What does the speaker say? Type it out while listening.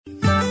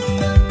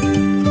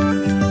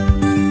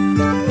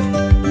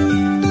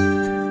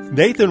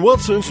Nathan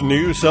Wilson's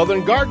new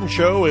Southern Garden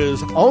Show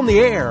is on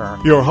the air.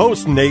 Your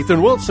host,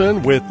 Nathan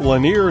Wilson, with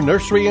Lanier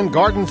Nursery and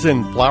Gardens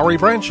in Flowery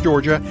Branch,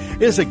 Georgia,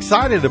 is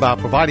excited about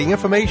providing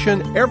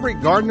information every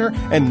gardener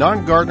and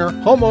non-gardener,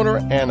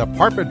 homeowner, and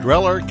apartment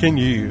dweller can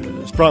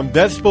use. From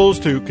vegetables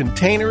to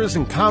containers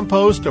and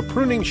compost to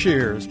pruning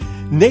shears,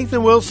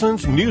 Nathan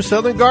Wilson's new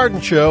Southern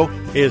Garden Show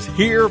is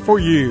here for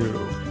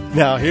you.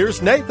 Now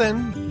here's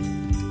Nathan.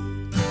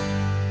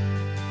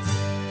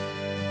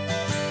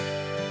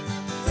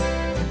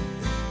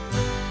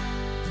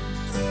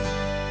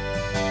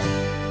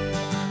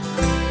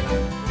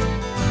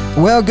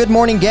 Well, good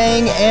morning,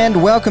 gang,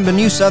 and welcome to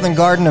New Southern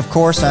Garden. Of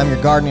course, I'm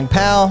your gardening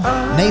pal,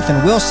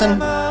 Nathan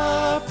Wilson,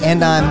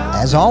 and I'm,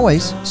 as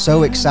always,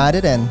 so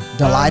excited and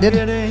delighted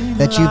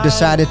that you've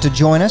decided to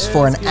join us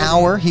for an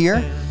hour here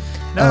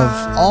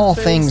of all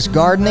things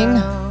gardening,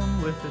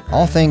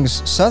 all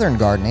things Southern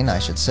gardening, I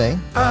should say,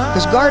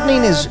 because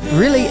gardening is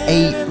really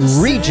a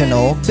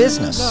regional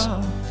business.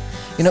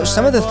 You know,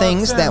 some of the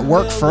things that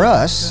work for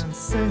us,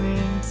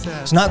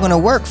 it's not going to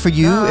work for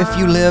you if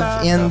you live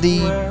in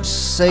the,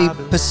 say,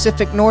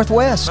 Pacific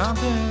Northwest,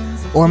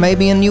 or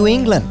maybe in New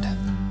England,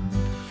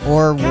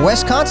 or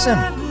Wisconsin.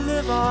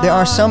 There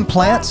are some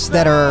plants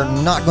that are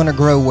not going to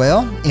grow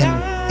well in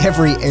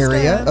every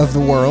area of the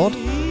world.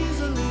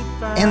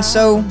 And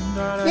so,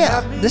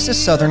 yeah, this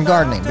is Southern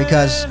gardening,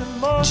 because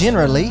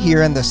generally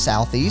here in the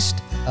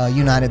Southeast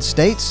United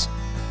States,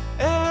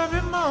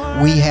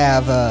 we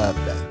have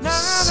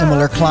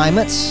similar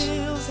climates,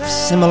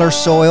 similar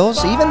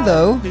soils, even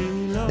though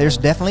there's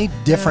definitely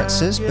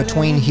differences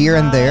between here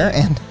and there,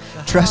 and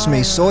trust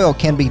me, soil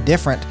can be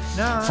different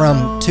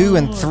from 2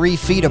 and 3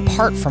 feet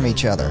apart from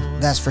each other,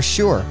 that's for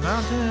sure.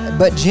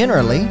 But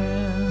generally,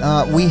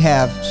 we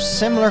have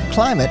similar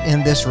climate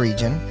in this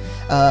region,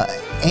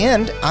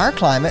 and our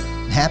climate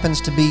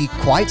happens to be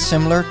quite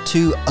similar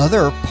to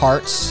other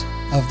parts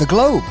of the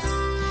globe.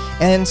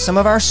 And some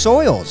of our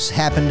soils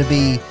happen to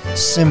be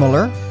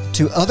similar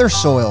to other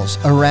soils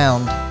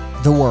around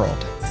the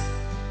world.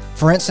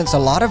 For instance, a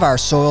lot of our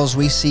soils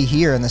we see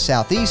here in the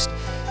Southeast,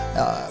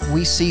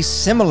 we see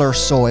similar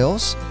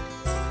soils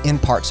in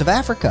parts of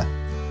Africa.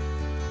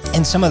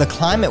 And some of the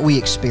climate we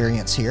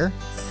experience here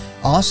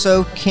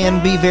also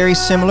can be very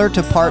similar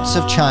to parts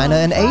of China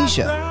and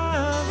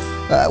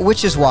Asia,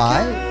 which is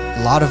why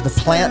a lot of the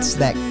plants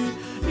that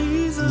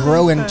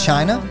grow in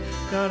China,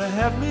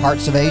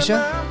 parts of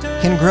Asia,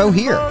 can grow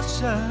here.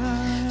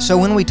 So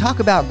when we talk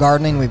about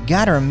gardening, we've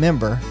got to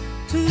remember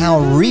how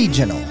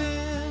regional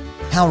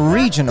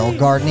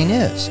gardening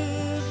is.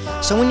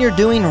 So when you're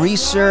doing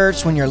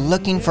research, when you're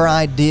looking for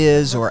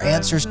ideas or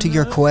answers to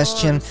your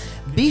question,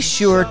 be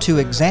sure to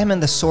examine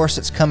the source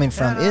it's coming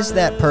from. Is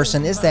that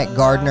person, is that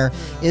gardener,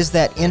 is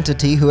that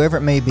entity, whoever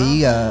it may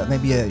be,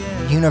 maybe a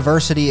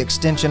university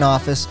extension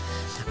office,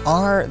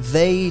 are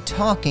they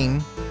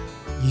talking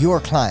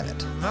your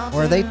climate?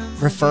 Or are they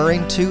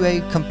referring to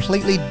a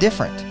completely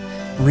different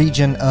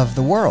region of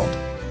the world?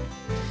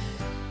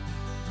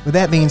 With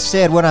that being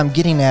said, what I'm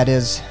getting at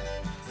is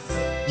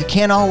you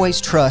can't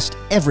always trust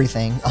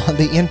everything on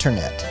the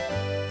internet.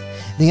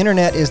 The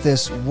internet is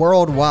this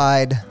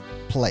worldwide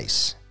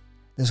place.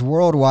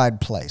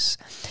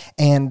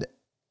 And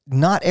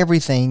not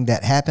everything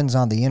that happens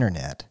on the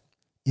internet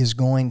is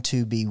going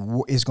to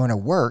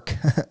work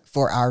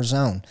for our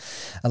zone.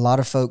 A lot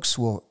of folks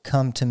will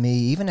come to me,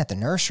 even at the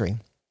nursery.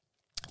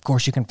 Of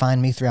course, you can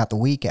find me throughout the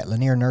week at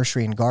Lanier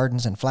Nursery and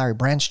Gardens in Flowery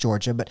Branch,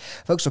 Georgia, but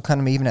folks will come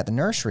to me even at the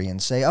nursery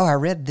and say, oh, I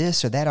read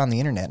this or that on the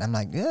internet. And I'm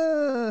like,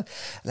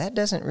 that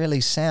doesn't really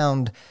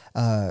sound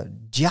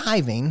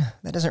jiving.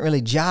 That doesn't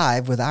really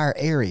jive with our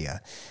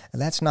area.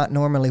 That's not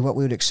normally what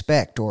we would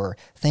expect, or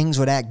things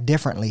would act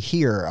differently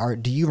here. Or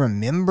do you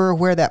remember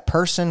where that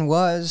person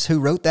was who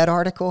wrote that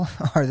article?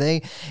 Are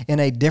they in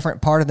a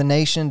different part of the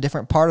nation,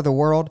 different part of the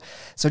world?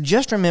 So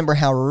just remember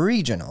how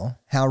regional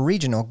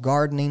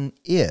gardening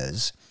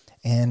is,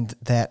 and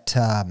that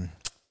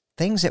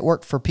things that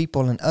work for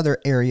people in other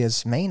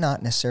areas may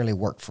not necessarily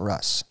work for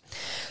us.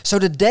 So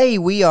today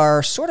we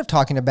are sort of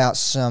talking about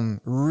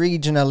some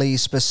regionally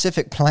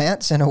specific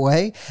plants in a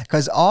way,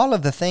 because all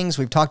of the things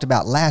we've talked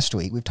about last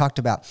week, we've talked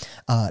about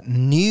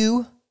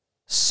new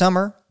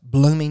summer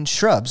blooming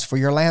shrubs for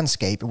your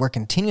landscape. And we're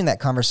continuing that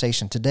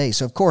conversation today.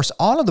 So, of course,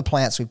 all of the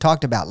plants we've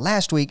talked about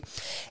last week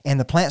and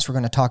the plants we're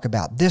going to talk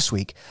about this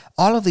week,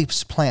 all of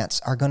these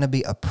plants are going to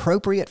be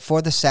appropriate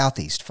for the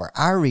Southeast, for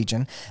our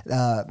region.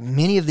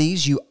 Many of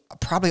these you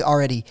probably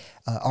already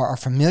are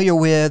familiar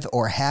with,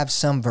 or have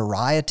some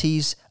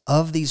varieties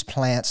of these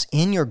plants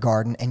in your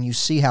garden, and you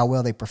see how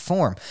well they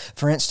perform.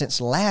 For instance,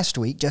 last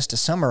week, just to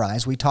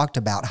summarize, we talked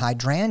about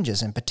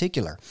hydrangeas in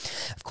particular.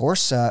 Of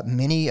course,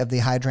 many of the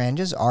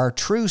hydrangeas are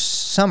true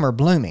summer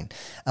blooming,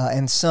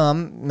 and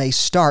some may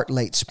start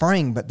late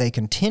spring, but they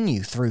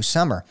continue through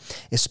summer,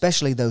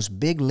 especially those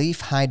big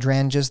leaf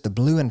hydrangeas, the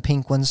blue and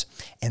pink ones,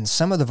 and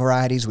some of the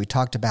varieties we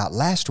talked about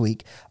last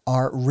week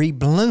are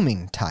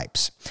reblooming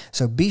types.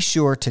 So be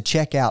sure to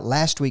check out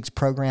last week's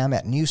program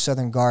at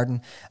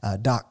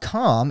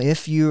newsoutherngarden.com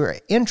if you're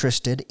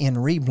interested in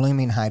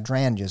reblooming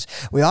hydrangeas.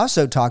 We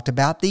also talked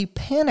about the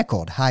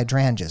panicled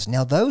hydrangeas.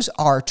 Now, those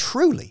are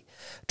truly,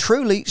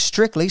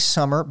 strictly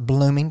summer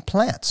blooming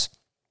plants.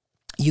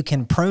 You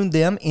can prune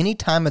them any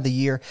time of the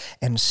year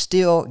and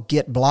still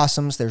get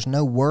blossoms. There's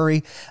no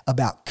worry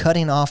about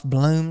cutting off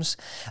blooms.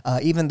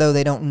 Even though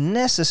they don't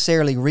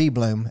necessarily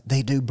rebloom,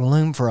 they do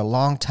bloom for a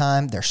long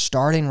time. They're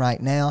starting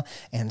right now,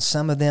 and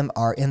some of them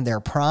are in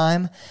their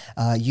prime.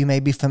 You may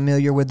be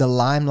familiar with the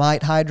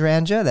limelight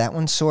hydrangea. That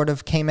one sort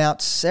of came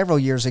out several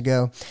years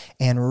ago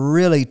and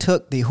really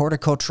took the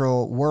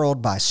horticultural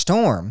world by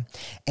storm.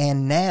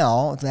 And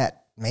now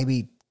that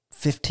maybe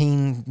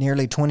 15,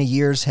 nearly 20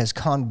 years has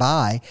gone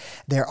by,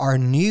 there are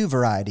new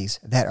varieties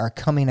that are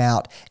coming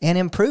out and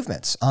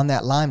improvements on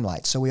that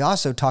limelight. So we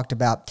also talked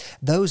about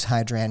those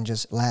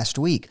hydrangeas last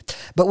week.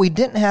 But we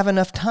didn't have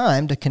enough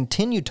time to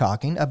continue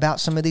talking about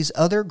some of these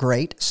other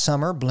great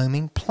summer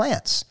blooming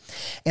plants.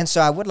 And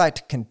so I would like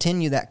to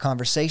continue that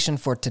conversation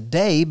for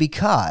today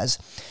because,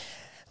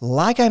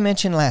 like I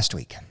mentioned last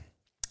week,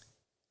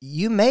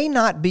 you may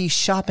not be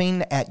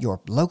shopping at your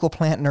local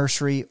plant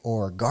nursery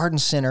or garden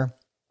center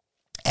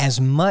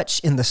as much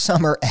in the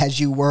summer as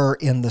you were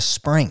in the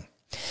spring.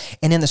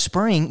 And in the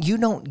spring, you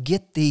don't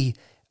get the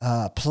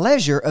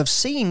pleasure of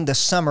seeing the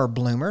summer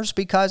bloomers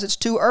because it's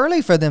too early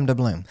for them to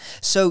bloom.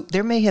 So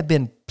there may have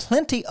been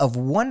plenty of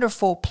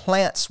wonderful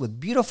plants with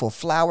beautiful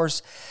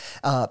flowers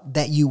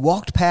that you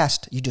walked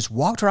past, you just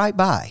walked right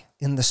by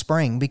in the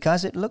spring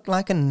because it looked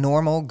like a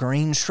normal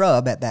green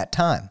shrub at that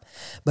time.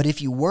 But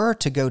if you were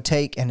to go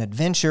take an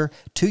adventure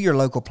to your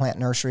local plant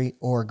nursery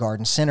or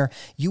garden center,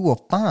 you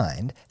will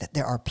find that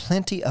there are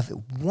plenty of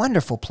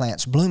wonderful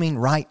plants blooming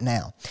right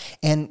now.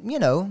 And, you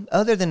know,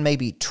 other than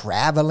maybe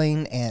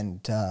traveling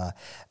and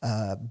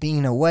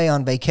being away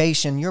on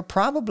vacation, you're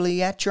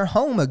probably at your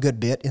home a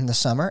good bit in the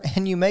summer,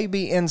 and you may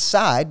be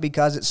inside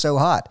because it's so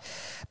hot.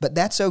 But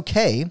that's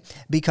okay,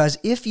 because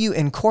if you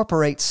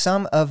incorporate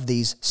some of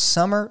these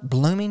summer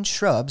blooming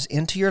shrubs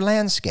into your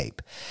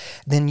landscape,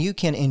 then you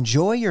can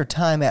enjoy your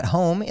time at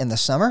home in the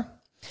summer,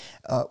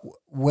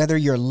 whether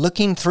you're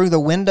looking through the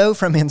window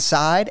from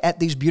inside at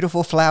these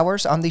beautiful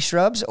flowers on these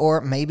shrubs, or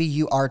maybe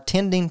you are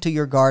tending to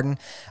your garden,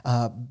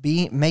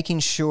 making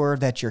sure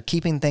that you're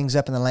keeping things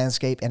up in the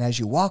landscape. And as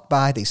you walk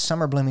by these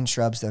summer blooming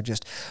shrubs, they'll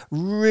just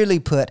really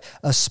put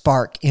a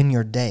spark in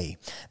your day,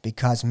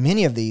 because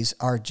many of these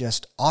are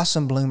just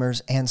awesome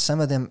bloomers, and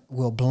some of them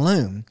will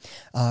bloom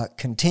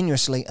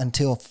continuously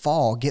until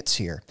fall gets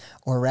here,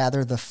 or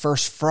rather the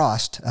first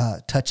frost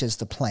touches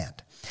the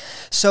plant.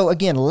 So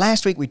again,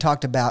 last week we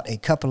talked about a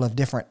couple of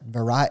different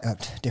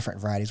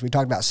varieties. We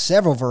talked about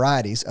several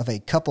varieties of a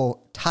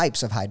couple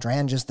types of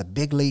hydrangeas, the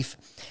big leaf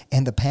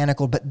and the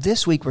panicle. But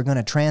this week we're going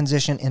to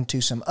transition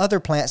into some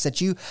other plants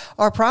that you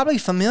are probably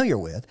familiar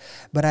with.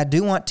 But I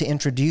do want to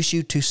introduce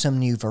you to some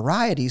new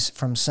varieties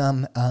from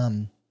some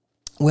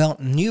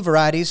new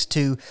varieties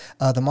to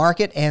the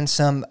market, and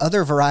some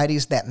other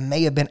varieties that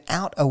may have been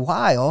out a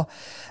while,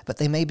 but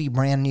they may be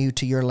brand new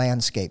to your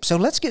landscape. So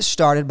let's get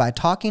started by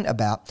talking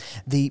about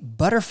the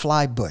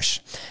butterfly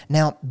bush.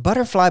 Now,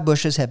 butterfly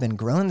bushes have been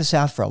grown in the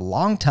South for a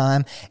long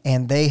time,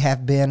 and they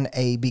have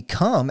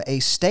become a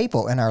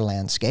staple in our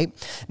landscape.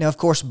 Now, of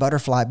course,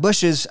 butterfly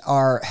bushes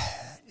are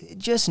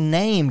just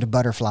named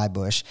butterfly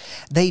bush.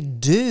 They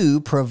do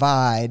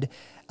provide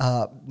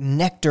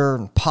nectar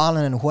and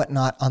pollen and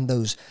whatnot on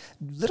those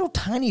little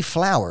tiny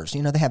flowers.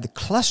 You know, they have the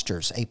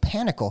clusters, a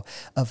panicle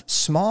of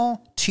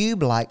small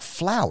tube-like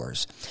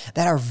flowers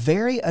that are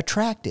very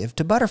attractive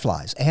to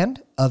butterflies and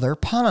other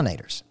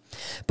pollinators.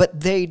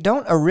 But they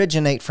don't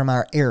originate from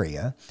our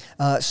area,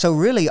 so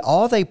really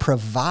all they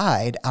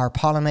provide our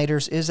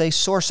pollinators is a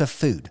source of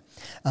food.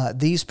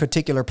 These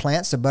particular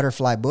plants, the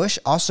butterfly bush,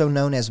 also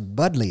known as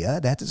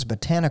Buddleia, that's its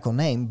botanical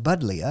name,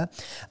 Buddleia,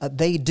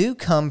 they do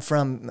come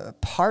from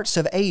parts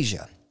of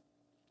Asia.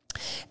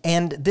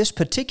 And this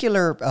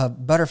particular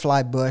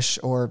butterfly bush,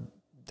 or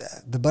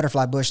the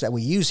butterfly bush that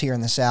we use here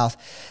in the South,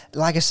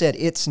 like I said,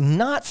 it's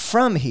not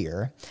from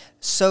here,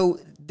 so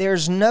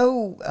there's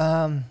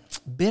no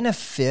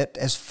benefit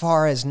as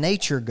far as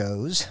nature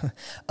goes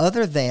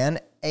other than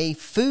a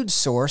food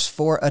source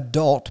for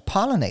adult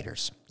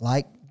pollinators,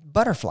 like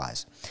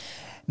butterflies.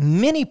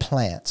 Many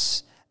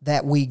plants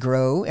that we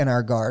grow in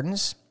our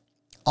gardens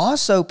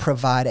also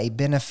provide a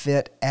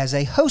benefit as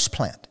a host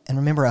plant. And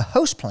remember, a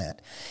host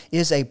plant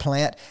is a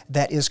plant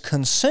that is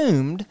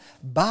consumed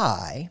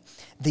by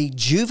the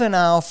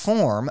juvenile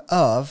form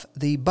of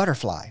the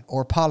butterfly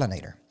or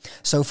pollinator.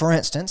 So, for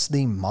instance,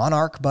 the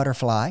monarch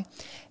butterfly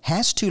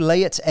has to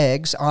lay its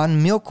eggs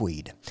on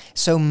milkweed.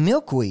 So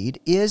milkweed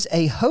is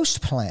a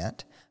host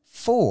plant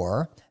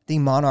for the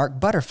monarch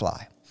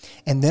butterfly.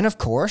 And then, of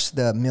course,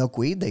 the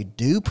milkweed, they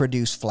do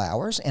produce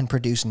flowers and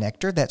produce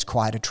nectar that's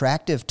quite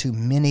attractive to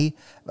many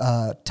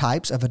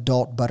types of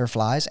adult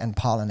butterflies and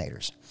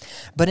pollinators.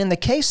 But in the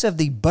case of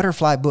the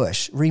butterfly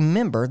bush,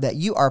 remember that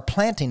you are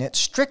planting it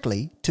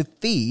strictly to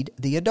feed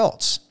the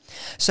adults.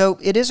 So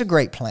it is a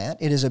great plant.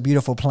 It is a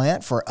beautiful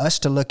plant for us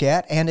to look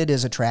at, and it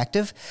is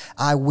attractive.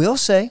 I will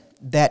say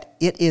that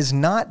it is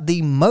not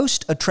the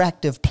most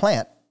attractive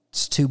plant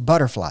to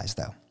butterflies,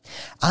 though.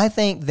 I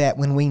think that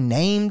when we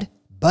named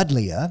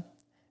Buddleia,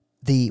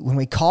 when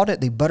we called it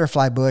the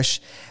butterfly bush,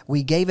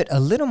 we gave it a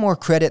little more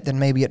credit than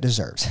maybe it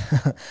deserves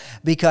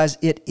because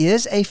it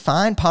is a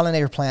fine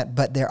pollinator plant,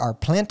 but there are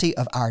plenty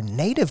of our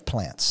native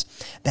plants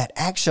that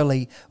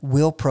actually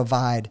will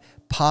provide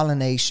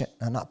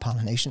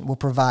will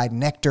provide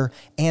nectar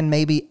and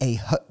maybe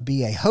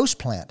be a host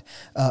plant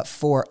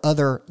for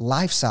other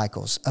life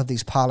cycles of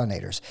these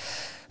pollinators.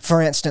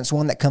 For instance,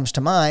 one that comes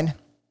to mind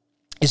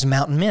is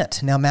mountain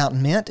mint. Now,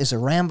 mountain mint is a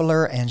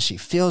rambler, and she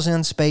fills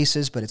in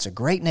spaces, but it's a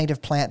great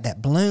native plant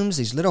that blooms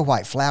these little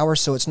white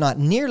flowers, so it's not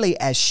nearly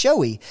as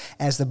showy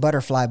as the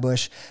butterfly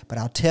bush. But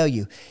I'll tell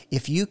you,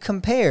 if you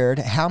compared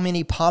how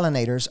many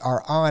pollinators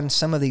are on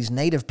some of these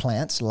native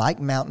plants, like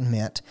mountain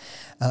mint,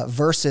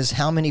 versus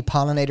how many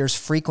pollinators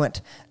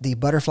frequent the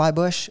butterfly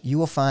bush, you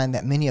will find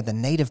that many of the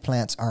native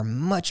plants are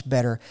much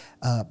better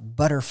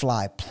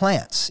butterfly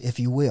plants, if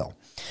you will.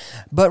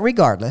 But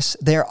regardless,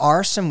 there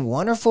are some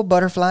wonderful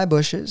butterfly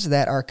bushes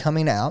that are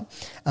coming out.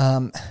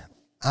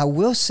 I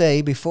will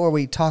say, before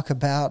we talk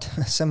about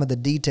some of the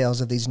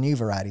details of these new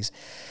varieties,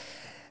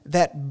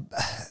 that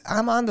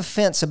I'm on the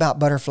fence about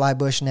butterfly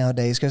bush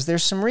nowadays because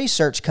there's some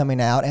research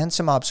coming out and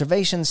some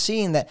observations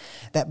seeing that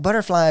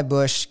butterfly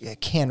bush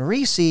can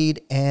reseed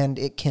and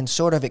it can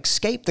sort of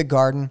escape the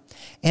garden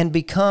and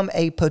become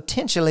a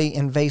potentially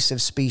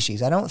invasive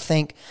species. I don't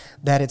think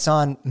that it's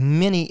on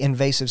many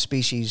invasive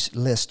species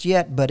list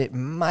yet, but it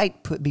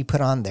might be put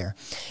on there.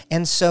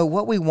 And so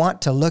what we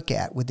want to look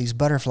at with these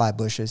butterfly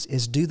bushes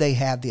is, do they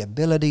have the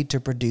ability to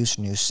produce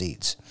new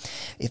seeds?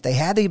 If they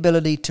have the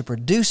ability to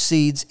produce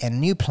seeds and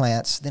new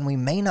plants, then we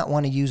may not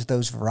want to use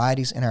those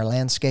varieties in our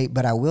landscape.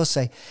 But I will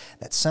say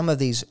that some of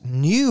these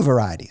new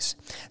varieties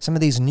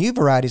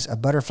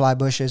of butterfly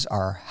bushes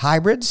are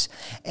hybrids,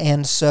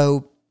 and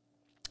so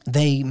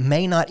they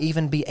may not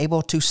even be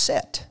able to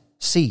set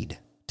seed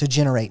to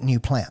generate new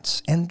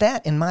plants. And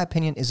that, in my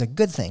opinion, is a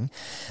good thing,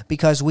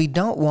 because we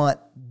don't want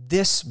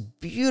this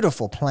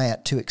beautiful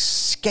plant to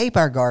escape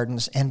our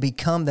gardens and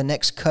become the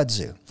next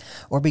kudzu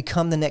or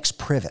become the next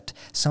privet,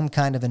 some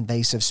kind of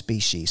invasive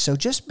species. So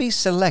just be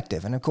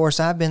selective. And of course,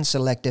 I've been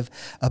selective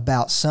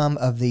about some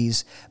of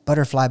these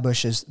butterfly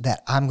bushes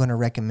that I'm going to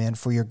recommend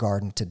for your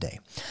garden today.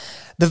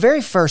 The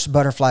very first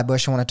butterfly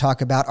bush I want to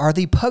talk about are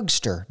the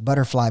Pugster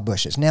butterfly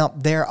bushes. Now,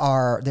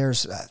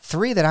 there's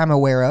three that I'm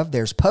aware of.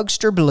 There's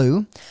Pugster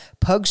Blue,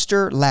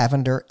 Pugster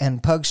Lavender,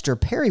 and Pugster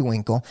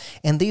Periwinkle,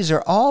 and these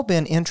are all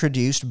been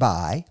introduced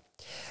by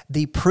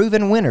the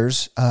Proven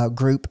Winners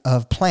group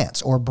of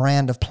plants or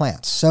brand of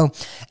plants. So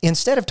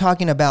instead of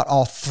talking about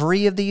all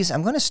three of these,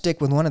 I'm going to stick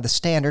with one of the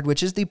standard,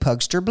 which is the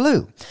Pugster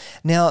Blue.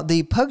 Now,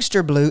 the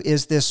Pugster Blue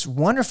is this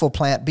wonderful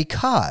plant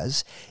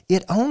because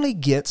it only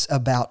gets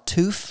about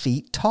 2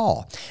 feet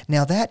tall.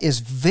 Now, that is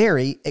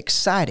very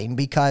exciting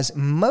because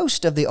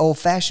most of the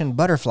old-fashioned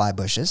butterfly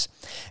bushes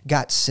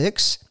got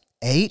 6,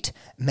 8,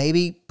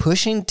 maybe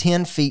pushing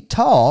 10 feet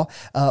tall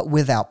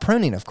without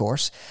pruning, of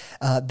course.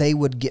 They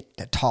would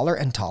get taller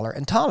and taller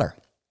and taller.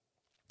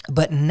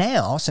 But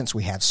now, since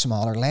we have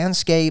smaller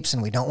landscapes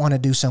and we don't want to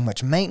do so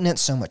much maintenance,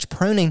 so much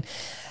pruning,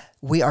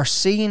 we are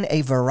seeing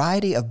a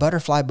variety of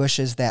butterfly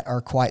bushes that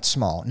are quite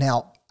small.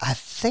 Now, I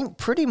think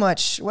pretty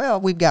much,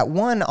 we've got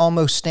one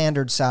almost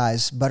standard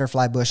size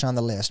butterfly bush on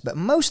the list, but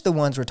most of the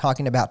ones we're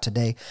talking about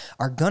today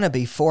are going to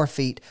be 4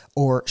 feet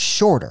or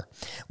shorter,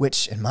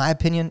 which in my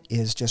opinion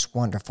is just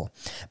wonderful.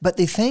 But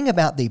the thing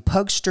about the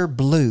Pugster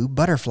Blue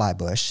butterfly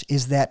bush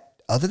is that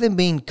other than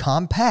being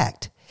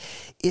compact,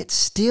 it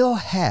still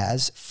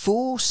has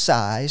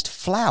full-sized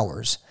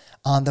flowers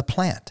on the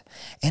plant.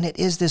 And it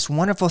is this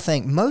wonderful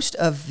thing. Most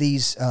of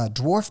these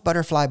dwarf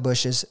butterfly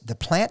bushes, the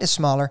plant is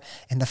smaller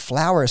and the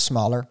flower is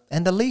smaller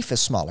and the leaf is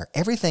smaller.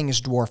 Everything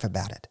is dwarf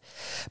about it.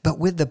 But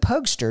with the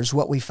Pugsters,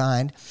 what we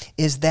find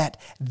is that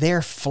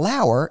their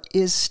flower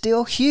is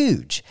still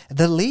huge.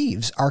 The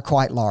leaves are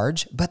quite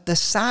large, but the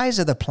size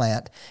of the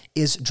plant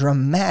is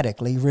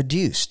dramatically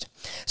reduced.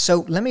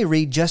 So let me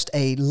read just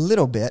a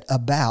little bit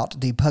about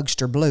the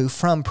Pugster Blue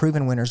from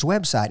Proven Winners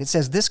website. It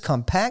says, this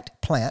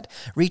compact plant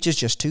reaches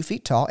just 2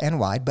 feet tall and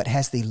wide, but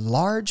has the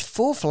large,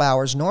 full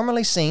flowers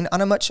normally seen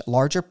on a much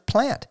larger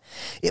plant.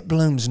 It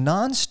blooms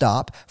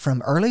nonstop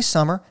from early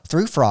summer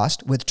through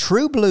frost with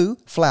true blue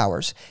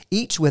flowers,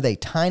 each with a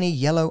tiny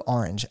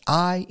yellow-orange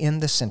eye in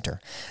the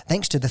center.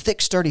 Thanks to the thick,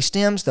 sturdy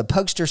stems, the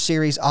Pugster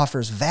series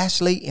offers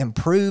vastly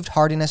improved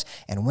hardiness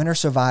and winter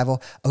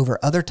survival over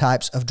other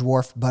types of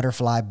dwarf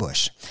butterfly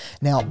bush.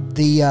 Now,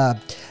 the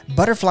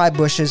butterfly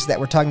bushes that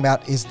we're talking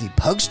about is the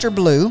Pugster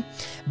Blue,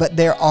 but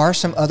there are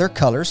some other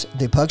colors.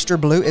 The Pugster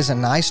Blue is a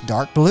nice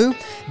dark blue.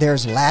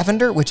 There's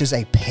Lavender, which is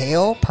a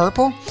pale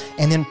purple,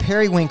 and then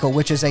Periwinkle,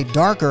 which is a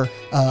darker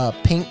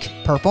pink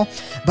purple.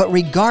 But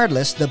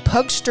regardless, the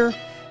Pugster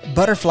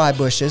butterfly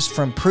bushes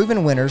from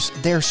proven winners,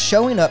 they're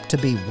showing up to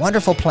be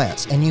wonderful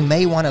plants, and you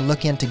may want to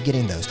look into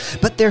getting those.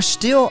 But there's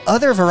still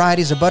other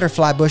varieties of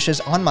butterfly bushes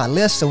on my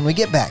list, so when we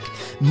get back,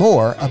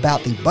 more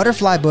about the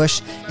butterfly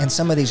bush and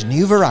some of these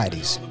new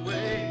varieties.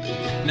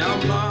 Now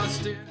I'm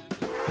lost in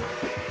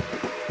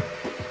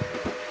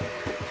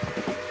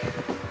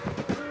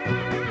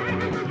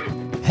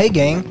Hey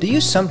gang, do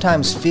you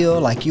sometimes feel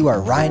like you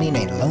are riding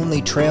a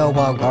lonely trail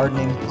while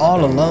gardening,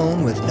 all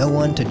alone with no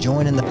one to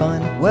join in the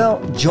fun?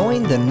 Well,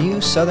 join the New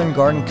Southern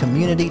Garden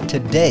community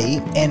today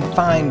and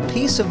find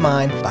peace of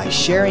mind by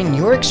sharing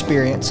your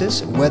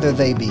experiences, whether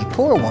they be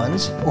poor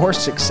ones or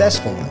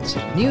successful ones.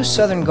 New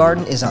Southern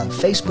Garden is on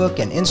Facebook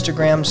and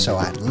Instagram, so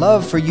I'd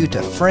love for you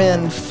to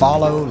friend,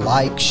 follow,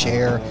 like,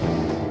 share,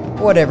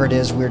 whatever it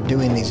is we're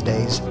doing these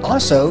days.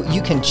 Also,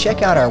 you can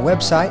check out our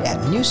website at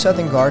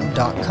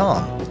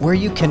newsoutherngarden.com, where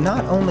you can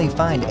not only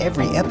find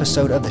every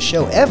episode of the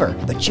show ever,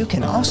 but you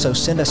can also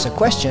send us a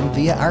question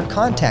via our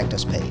Contact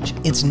Us page.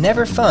 It's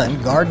never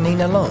fun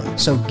gardening alone,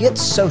 so get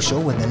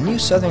social with the New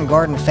Southern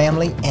Garden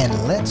family and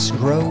let's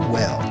grow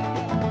well.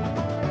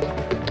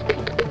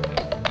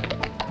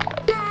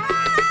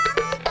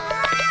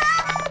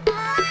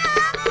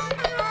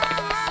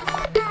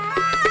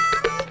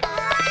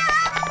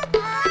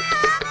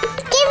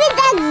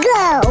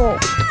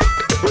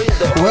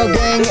 Well,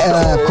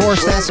 gang, of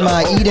course, that's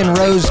my Eden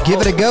Rose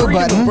Give It a Go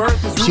button.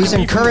 She's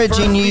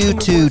encouraging you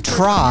to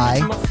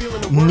try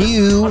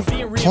new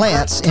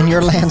plants in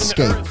your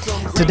landscape.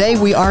 Today,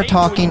 we are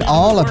talking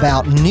all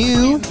about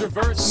new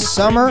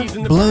summer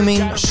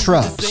blooming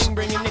shrubs.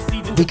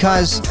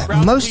 Because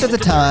most of the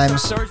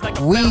times,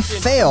 we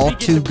fail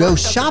to go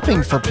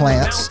shopping for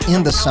plants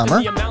in the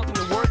summer.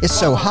 It's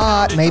so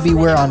hot, maybe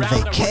we're on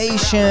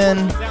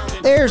vacation.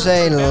 There's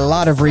a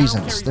lot of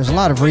reasons. There's a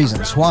lot of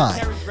reasons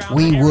why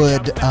we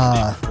would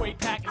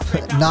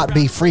not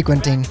be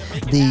frequenting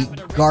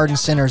the garden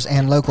centers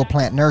and local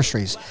plant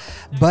nurseries.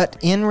 But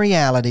in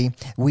reality,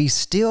 we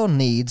still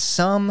need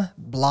some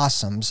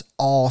blossoms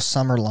all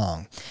summer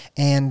long.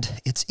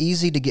 And it's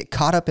easy to get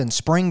caught up in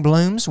spring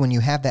blooms when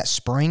you have that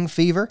spring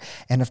fever.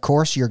 And of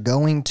course, you're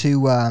going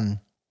to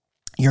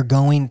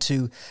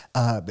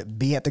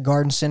be at the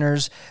garden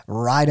centers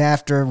right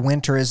after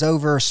winter is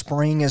over,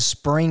 spring is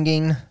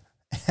springing,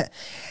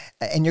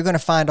 and you're going to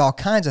find all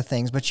kinds of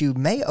things, but you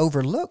may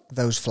overlook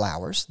those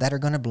flowers that are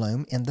going to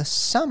bloom in the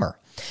summer.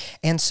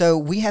 And so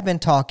we have been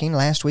talking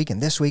last week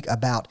and this week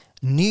about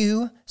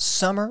new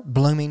summer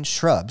blooming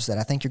shrubs that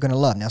I think you're going to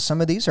love. Now,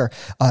 some of these are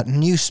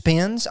new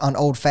spins on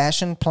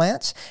old-fashioned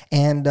plants,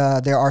 and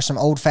there are some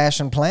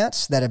old-fashioned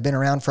plants that have been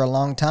around for a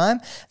long time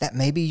that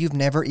maybe you've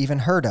never even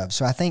heard of.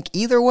 So I think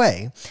either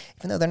way,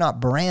 even though they're not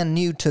brand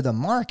new to the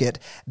market,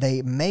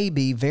 they may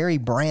be very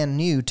brand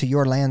new to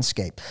your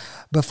landscape.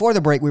 Before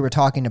the break, we were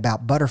talking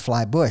about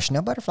butterfly bush.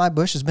 Now, butterfly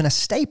bush has been a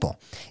staple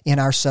in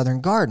our southern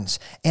gardens,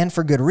 and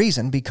for good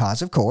reason,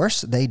 because, of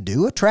course, they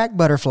do attract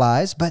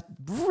butterflies, but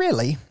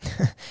really,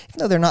 even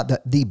though they're not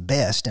the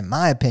best, in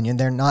my opinion,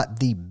 they're not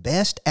the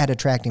best at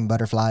attracting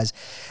butterflies.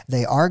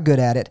 They are good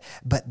at it,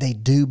 but they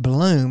do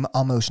bloom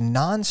almost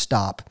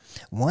nonstop.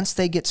 Once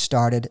they get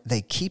started,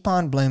 they keep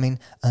on blooming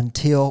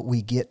until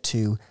we get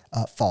to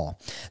fall.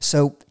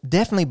 So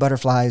definitely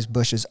butterflies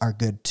bushes are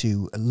good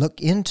to look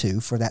into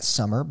for that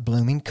summer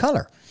blooming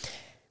color.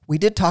 We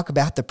did talk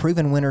about the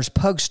Proven Winners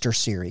Pugster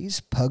series,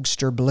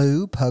 Pugster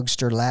Blue,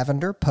 Pugster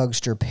Lavender,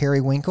 Pugster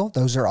Periwinkle.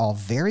 Those are all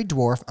very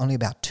dwarf, only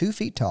about 2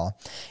 feet tall,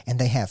 and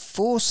they have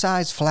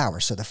full-size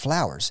flowers. So the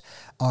flowers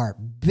are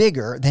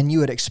bigger than you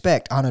would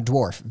expect on a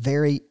dwarf.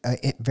 Very,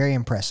 very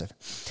impressive.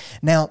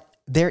 Now,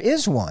 there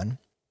is one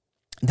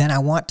that I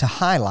want to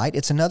highlight.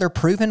 It's another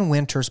Proven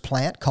Winners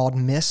plant called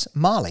Miss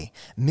Molly.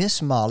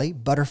 Miss Molly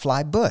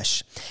Butterfly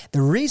Bush.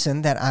 The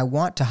reason that I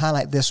want to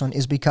highlight this one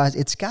is because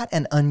it's got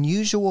an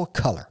unusual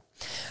color.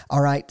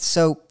 All right,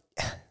 so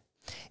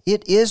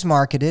it is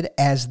marketed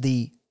as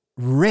the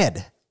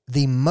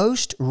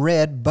most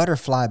red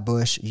butterfly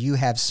bush you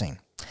have seen.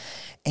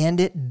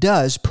 And it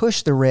does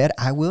push the red.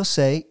 I will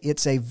say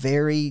it's a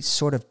very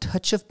sort of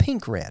touch of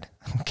pink red,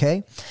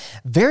 okay?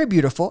 Very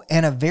beautiful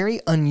and a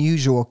very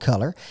unusual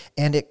color,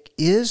 and it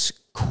is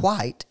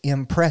quite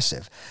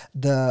impressive.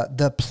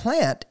 The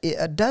plant,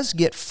 it does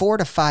get 4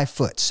 to 5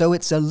 foot, so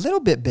it's a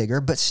little bit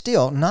bigger, but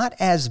still not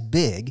as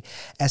big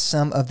as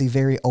some of the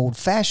very old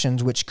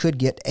fashions, which could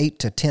get 8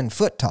 to 10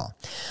 foot tall.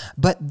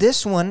 But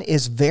this one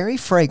is very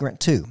fragrant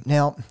too.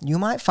 Now, you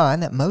might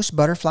find that most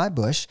butterfly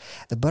bush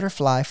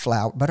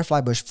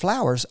bush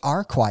flowers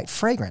are quite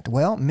fragrant.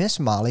 Well,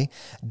 Miss Molly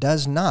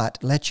does not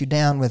let you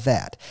down with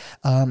that.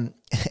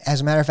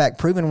 As a matter of fact,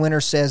 Proven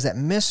Winners says that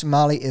Miss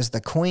Molly is the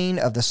queen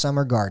of the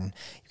summer garden.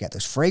 You've got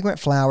those fragrant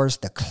flowers,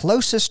 the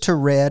closest to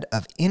red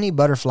of any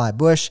butterfly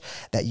bush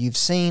that you've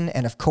seen.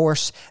 And of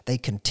course, they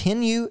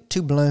continue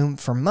to bloom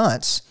for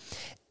months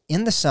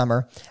in the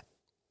summer,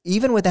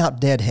 even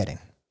without deadheading.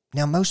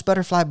 Now, most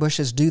butterfly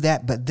bushes do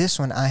that, but this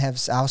one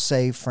I'll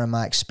say from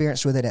my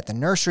experience with it at the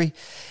nursery,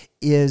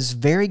 is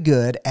very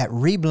good at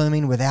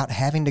reblooming without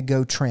having to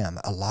go trim.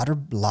 A lot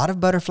of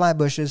butterfly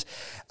bushes,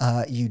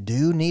 you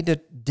do need to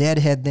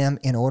deadhead them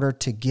in order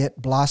to get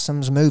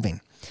blossoms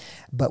moving.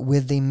 But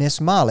with the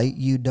Miss Molly,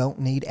 you don't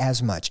need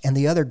as much. And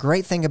the other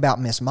great thing about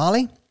Miss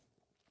Molly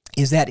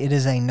is that it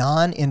is a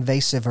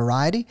non-invasive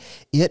variety.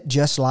 It,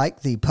 just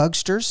like the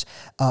pugsters,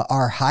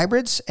 are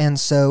hybrids, and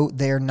so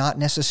they're not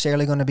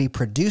necessarily going to be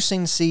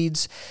producing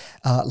seeds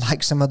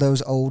like some of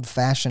those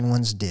old-fashioned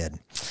ones did.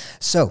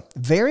 So,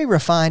 very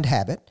refined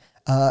habit,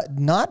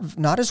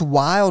 not as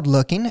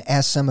wild-looking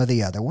as some of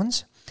the other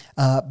ones,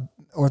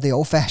 or the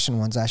old-fashioned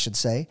ones, I should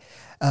say,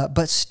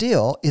 but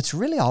still, it's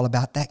really all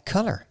about that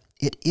color.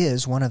 It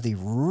is one of the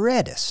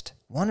reddest,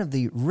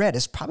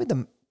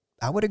 probably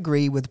I would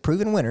agree with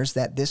proven winners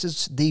that this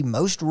is the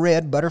most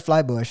red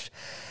butterfly bush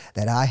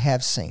that I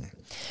have seen.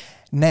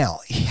 Now,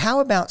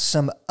 how about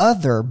some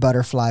other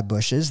butterfly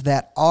bushes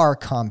that are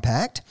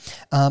compact?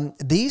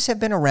 These have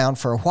been around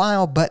for a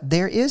while, but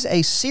there is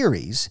a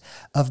series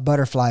of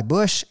butterfly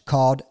bush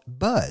called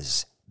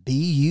Buzz.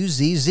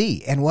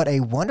 B-U-Z-Z. And what a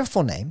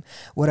wonderful name.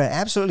 What an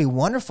absolutely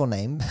wonderful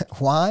name.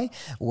 Why?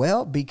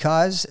 Well,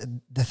 because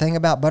the thing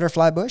about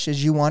butterfly bush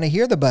is you want to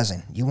hear the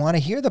buzzing. You want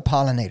to hear the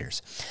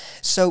pollinators.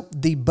 So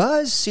the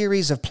Buzz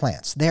series of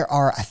plants, there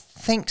are, I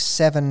think,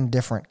 7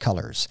 different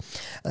colors.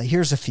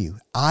 Here's a few.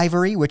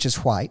 Ivory, which is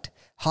white.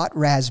 Hot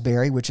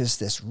raspberry, which is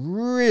this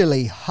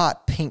really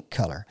hot pink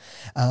color.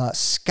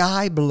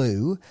 Sky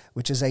blue,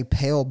 which is a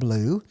pale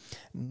blue.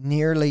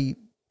 Nearly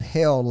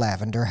pale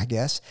lavender, I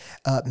guess.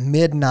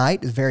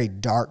 Midnight is very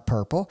dark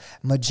purple.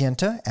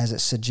 Magenta, as it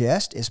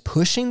suggests, is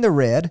pushing the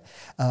red,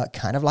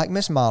 kind of like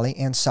Miss Molly,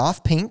 and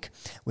soft pink,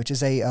 which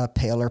is a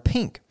paler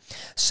pink.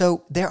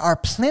 So there are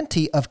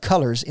plenty of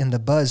colors in the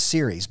Buzz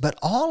series, but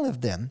all of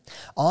them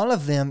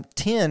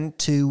tend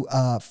to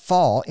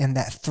fall in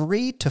that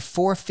 3 to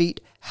 4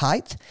 feet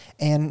height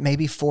and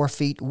maybe 4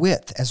 feet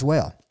width as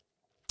well.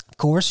 Of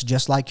course,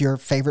 just like your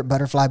favorite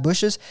butterfly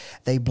bushes,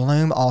 they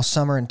bloom all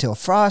summer until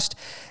frost.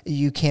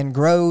 You can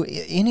grow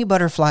any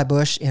butterfly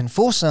bush in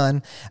full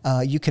sun.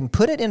 You can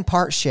put it in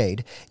part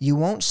shade. You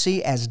won't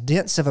see as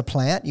dense of a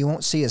plant. You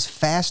won't see as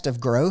fast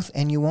of growth,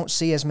 and you won't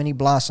see as many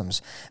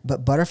blossoms.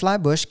 But butterfly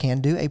bush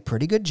can do a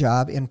pretty good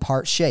job in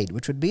part shade,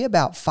 which would be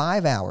about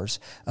 5 hours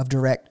of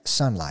direct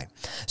sunlight.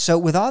 So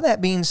with all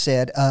that being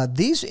said,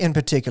 these in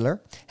particular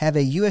have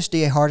a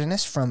USDA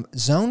hardiness from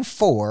zone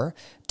 4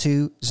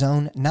 to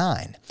zone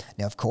 9.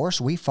 Now, of course,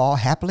 we fall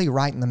happily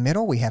right in the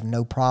middle. We have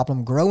no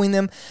problem growing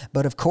them,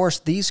 but of course,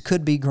 these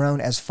could be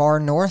grown as far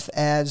north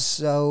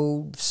as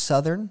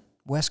southern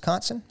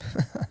Wisconsin,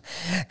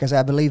 because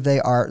I believe they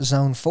are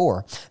zone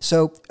 4.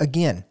 So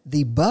again,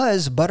 the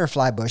Buzz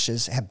butterfly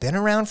bushes have been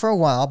around for a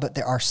while, but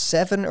there are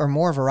 7 or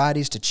more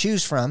varieties to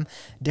choose from,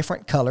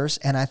 different colors,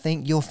 and I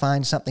think you'll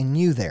find something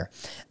new there.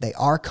 They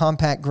are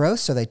compact growth,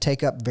 so they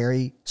take up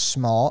very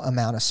small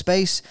amount of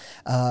space,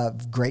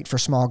 great for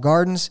small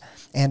gardens,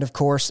 and of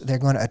course, they're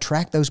going to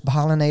attract those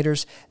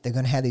pollinators. They're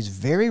going to have these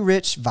very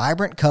rich,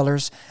 vibrant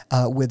colors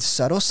with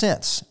subtle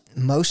scents.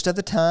 Most of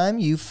the time,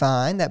 you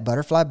find that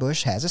butterfly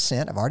bush has a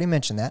scent. I've already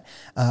mentioned that.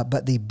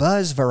 But the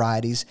Buzz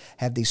varieties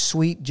have these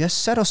sweet, just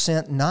subtle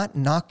scent, not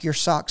knock your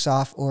socks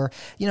off. Or,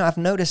 I've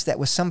noticed that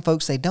with some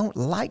folks, they don't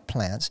like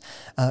plants.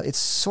 It's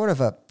sort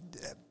of a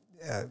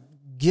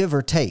give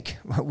or take,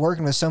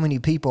 working with so many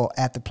people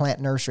at the plant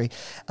nursery.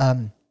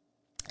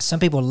 Some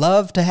people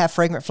love to have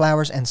fragrant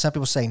flowers, and some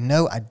people say,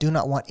 no, I do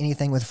not want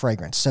anything with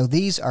fragrance. So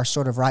these are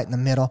sort of right in the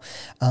middle,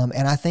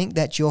 and I think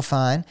that you'll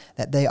find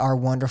that they are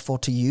wonderful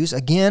to use.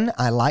 Again,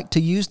 I like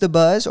to use the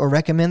Buzz or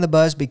recommend the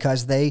Buzz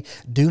because they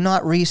do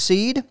not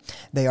reseed.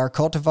 They are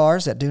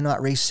cultivars that do not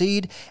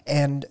reseed,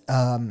 and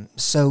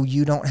so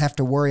you don't have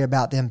to worry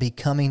about them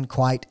becoming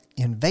quite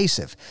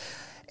invasive.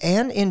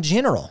 And in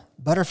general,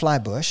 butterfly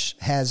bush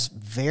has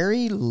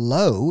very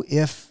low,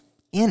 if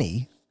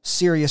any,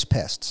 serious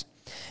pests.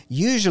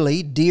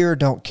 Usually, deer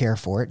don't care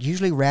for it.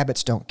 Usually,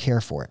 rabbits don't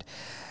care for it.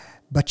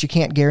 But you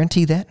can't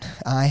guarantee that.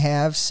 I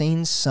have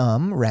seen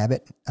some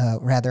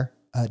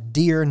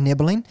deer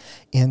nibbling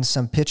in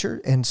some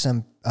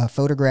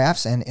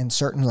photographs and in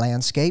certain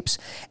landscapes.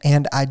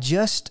 And I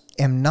just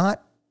am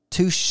not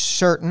too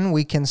certain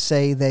we can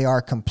say they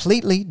are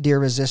completely deer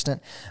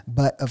resistant.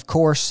 But of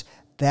course,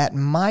 that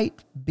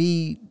might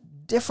be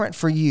different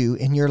for you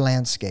in your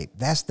landscape.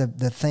 That's the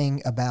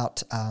thing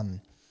about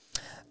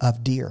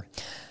of deer.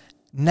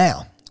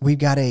 Now, we've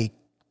got a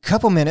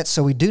couple minutes,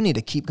 so we do need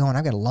to keep going.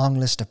 I've got a long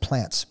list of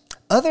plants.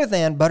 Other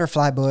than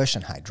butterfly bush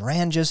and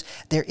hydrangeas,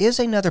 there is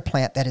another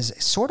plant that is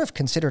sort of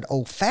considered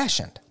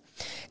old-fashioned.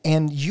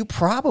 And you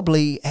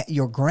probably,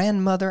 your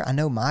grandmother, I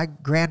know my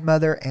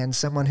grandmother and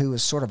someone who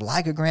was sort of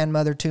like a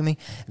grandmother to me,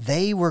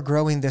 they were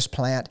growing this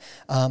plant.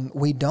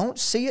 We don't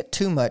see it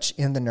too much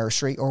in the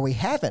nursery, or we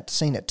haven't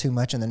seen it too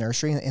much in the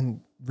nursery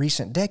in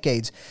recent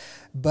decades,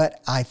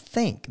 but I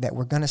think that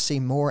we're going to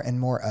see more and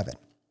more of it.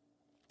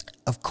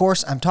 Of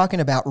course, I'm talking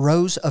about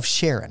Rose of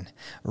Sharon.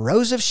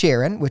 Rose of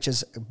Sharon, which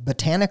is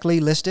botanically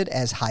listed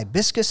as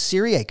Hibiscus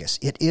syriacus.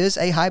 It is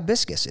a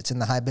hibiscus. It's in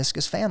the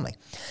hibiscus family.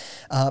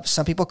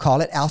 Some people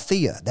call it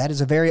Althea. That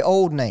is a very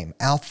old name.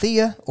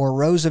 Althea or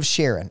Rose of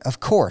Sharon. Of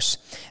course,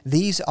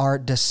 these are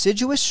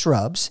deciduous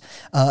shrubs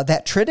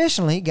that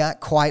traditionally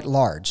got quite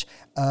large.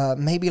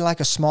 Maybe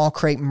like a small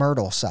crepe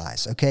myrtle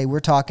size. Okay,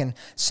 we're talking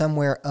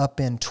somewhere up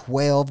in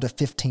 12 to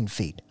 15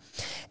 feet.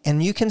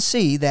 And you can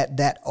see that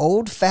that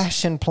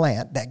old-fashioned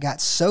plant that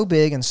got so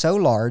big and so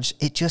large,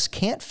 it just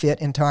can't fit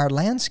into our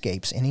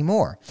landscapes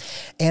anymore.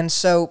 And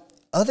so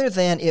other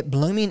than it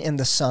blooming in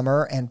the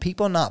summer and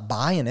people not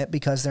buying it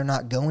because they're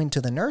not going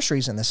to the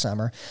nurseries in the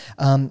summer,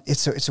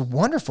 it's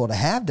wonderful to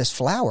have this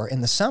flower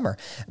in the summer,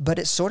 but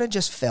it sort of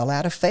just fell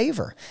out of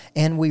favor.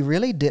 And we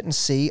really didn't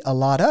see a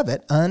lot of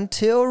it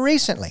until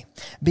recently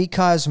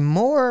because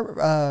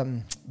more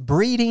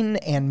breeding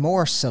and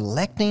more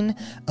selecting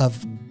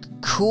of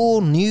cool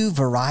new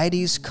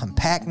varieties,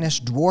 compactness,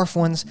 dwarf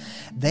ones,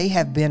 they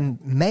have been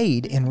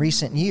made in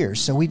recent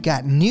years. So we've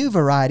got new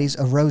varieties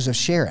of Rose of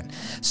Sharon.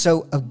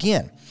 So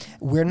again,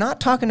 we're not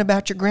talking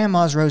about your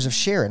grandma's Rose of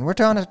Sharon. We're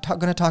going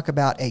to talk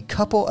about a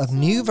couple of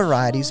new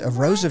varieties of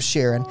Rose of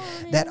Sharon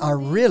that are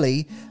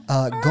really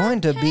going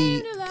to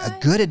be a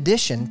good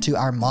addition to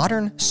our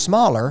modern,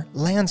 smaller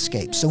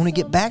landscape. So when we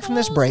get back from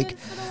this break,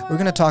 we're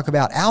going to talk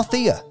about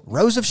Althea,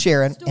 Rose of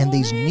Sharon, and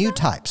these new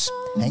types.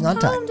 Hang on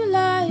tight.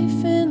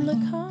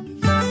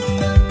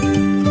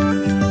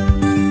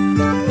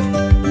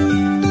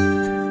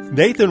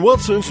 Nathan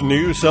Wilson's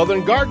new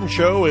Southern Garden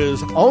Show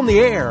is on the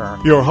air.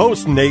 Your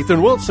host,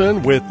 Nathan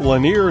Wilson, with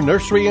Lanier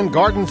Nursery and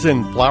Gardens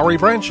in Flowery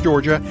Branch,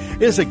 Georgia,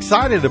 is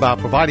excited about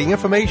providing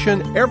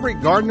information every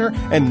gardener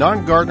and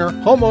non-gardener,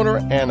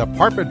 homeowner, and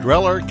apartment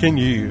dweller can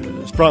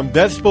use. From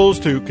vegetables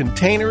to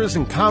containers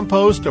and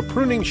compost to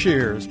pruning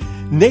shears,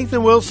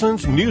 Nathan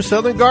Wilson's new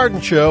Southern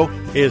Garden Show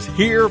is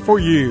here for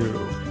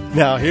you.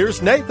 Now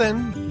here's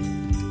Nathan.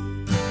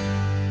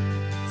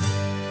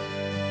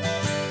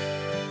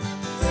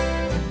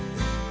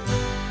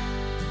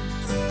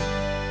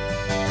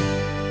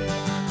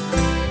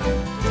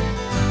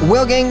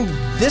 Well, gang,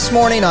 this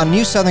morning on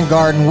New Southern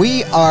Garden,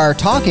 we are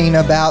talking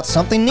about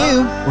something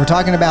new. We're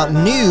talking about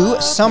new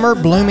summer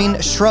blooming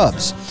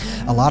shrubs.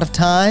 A lot of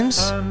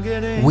times,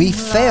 we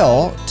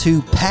fail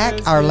to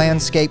pack our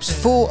landscapes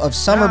full of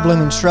summer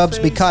blooming shrubs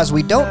because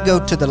we don't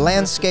go to the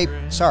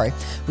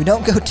we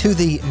don't go to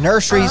the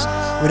nurseries,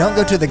 we don't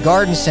go to the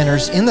garden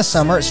centers in the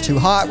summer. It's too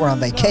hot, we're on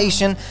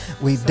vacation,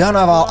 we've done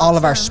all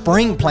of our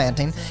spring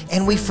planting,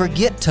 and we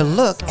forget to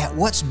look at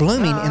what's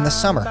blooming in the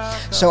summer.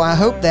 So I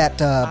hope that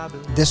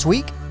this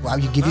week, I'll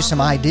give you some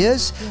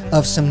ideas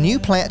of some new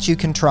plants you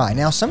can try.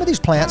 Now, some of these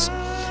plants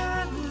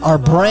are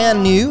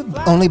brand new,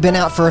 only been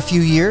out for a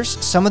few years.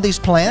 Some of these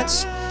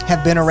plants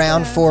have been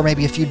around for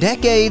maybe a few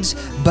decades,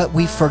 but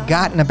we've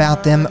forgotten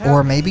about them,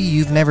 or maybe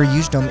you've never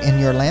used them in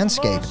your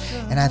landscape.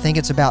 And I think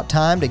it's about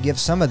time to give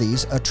some of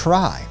these a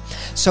try.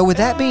 So with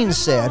that being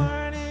said,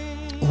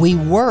 we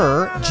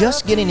were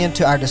just getting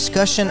into our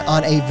discussion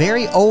on a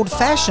very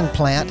old-fashioned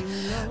plant,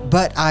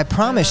 but I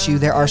promise you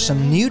there are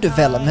some new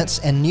developments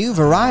and new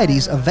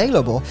varieties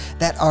available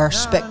that are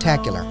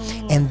spectacular.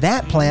 And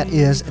that plant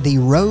is the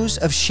Rose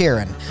of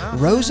Sharon.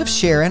 Rose of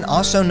Sharon,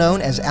 also known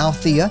as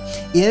Althea,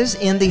 is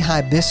in the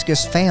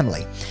hibiscus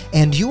family.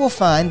 And you will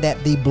find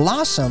that the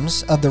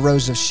blossoms of the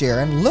Rose of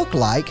Sharon look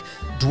like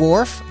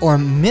dwarf or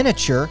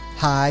miniature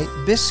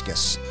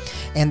hibiscus.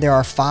 And there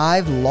are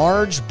 5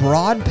 large,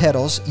 broad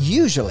petals.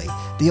 Usually,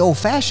 the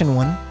old-fashioned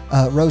one,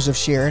 Rose of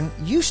Sharon,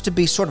 used to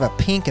be sort of a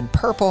pink and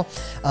purple.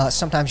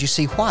 Sometimes you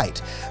see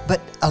white.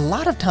 But a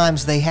lot of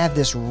times they have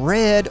this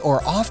red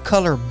or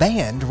off-color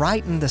band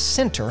right in the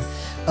center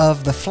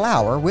of the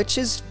flower, which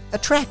is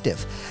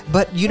attractive.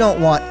 But you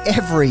don't want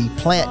every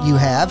plant you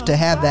have to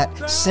have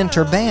that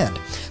center band.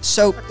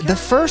 So the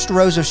first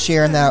Rose of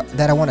Sharon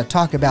that I want to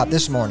talk about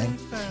this morning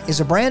is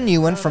a brand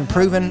new one from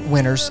Proven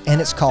Winners,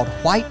 and it's called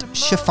White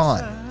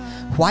Chiffon.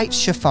 White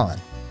Chiffon.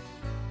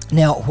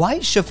 Now,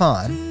 White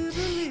Chiffon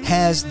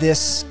has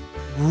this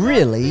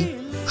really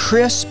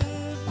crisp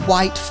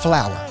white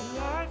flower.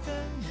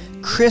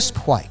 Crisp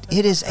white.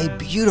 It is a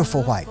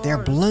beautiful white. They're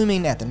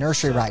blooming at the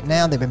nursery right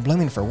now. They've been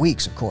blooming for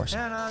weeks, of course.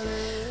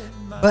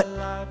 But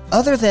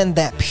other than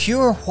that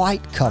pure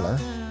white color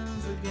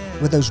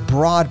with those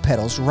broad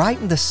petals, right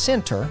in the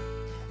center,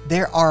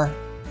 there's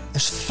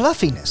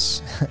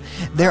fluffiness.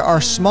 There are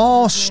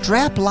small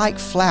strap-like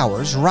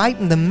flowers right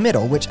in the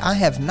middle, which I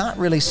have not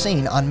really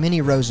seen on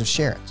many Rose of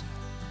Sharons.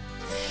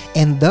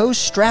 And those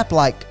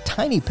strap-like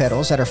tiny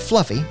petals that are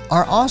fluffy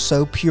are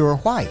also pure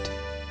white.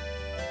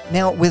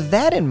 Now, with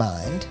that in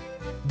mind,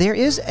 there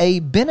is a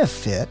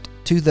benefit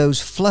to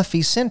those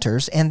fluffy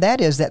centers, and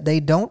that is that they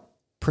don't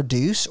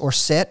produce or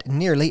set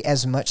nearly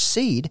as much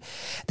seed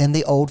than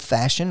the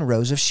old-fashioned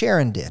Rose of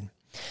Sharon did.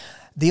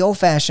 The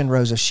old-fashioned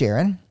Rose of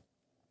Sharon,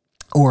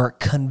 or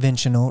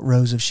conventional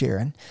Rose of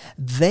Sharon,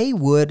 they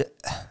would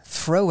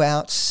throw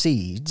out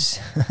seeds,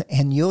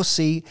 and you'll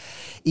see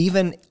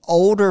even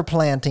older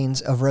plantings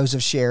of Rose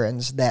of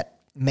Sharons that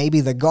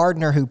Maybe the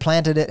gardener who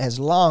planted it has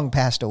long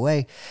passed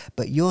away,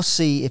 but you'll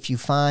see if you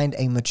find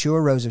a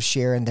mature Rose of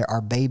Sharon, there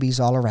are babies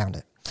all around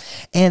it.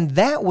 And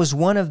that was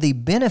one of the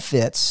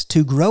benefits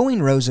to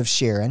growing Rose of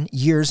Sharon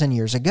years and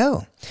years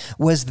ago,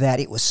 was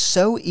that it was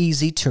so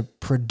easy to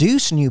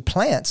produce new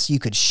plants. You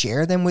could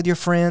share them with your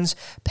friends,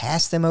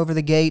 pass them over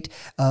the gate.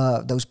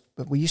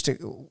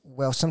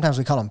 Sometimes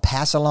we call them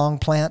pass-along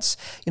plants.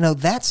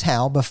 That's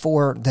how,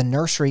 before the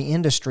nursery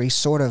industry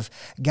sort of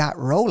got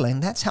rolling,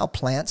 that's how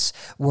plants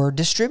were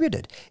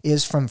distributed,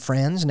 is from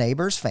friends,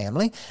 neighbors,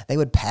 family. They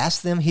would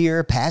pass them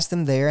here, pass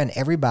them there, and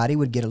everybody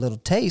would get a little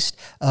taste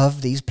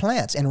of these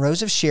plants. And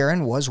Rose of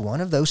Sharon was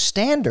one of those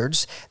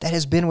standards that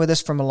has been with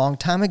us from a long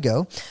time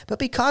ago. But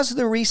because of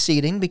the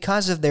reseeding,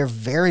 because of their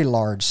very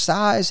large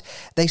size,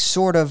 they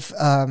sort of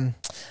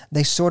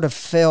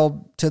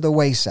fell to the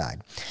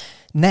wayside.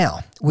 Now,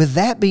 with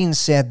that being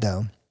said,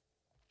 though,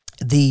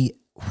 the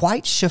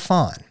white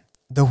chiffon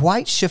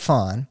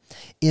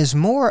is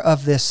more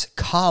of this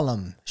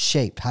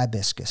column-shaped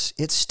hibiscus.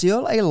 It's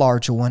still a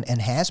larger one and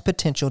has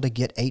potential to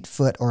get 8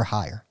 foot or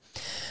higher.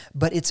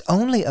 But it's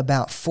only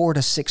about 4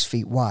 to 6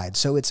 feet wide,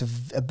 so it's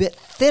a bit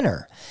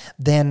thinner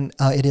than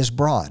it is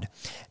broad.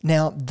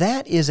 Now,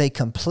 that is a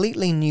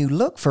completely new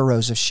look for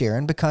Rose of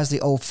Sharon, because the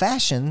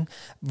old-fashioned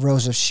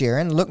Rose of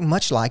Sharon looked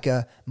much like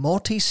a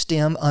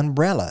multi-stem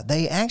umbrella.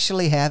 They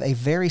actually have a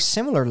very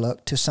similar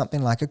look to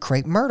something like a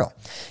crepe myrtle.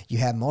 You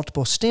have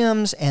multiple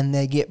stems, and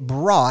they get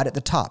broad at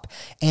the top.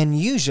 And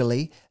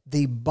usually,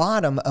 the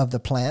bottom of the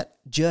plant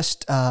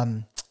just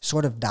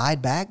sort of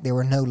died back. There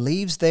were no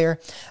leaves there.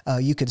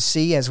 You could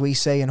see, as we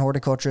say in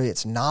horticulture,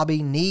 it's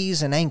knobby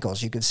knees and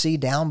ankles. You could see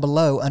down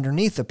below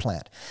underneath the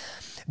plant.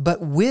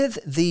 But with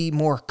the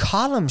more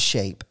column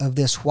shape of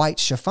this white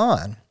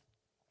chiffon,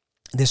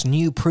 this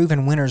new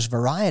Proven Winners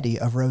variety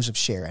of Rose of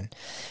Sharon,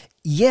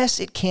 yes,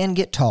 it can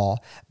get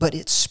tall, but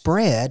its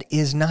spread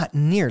is not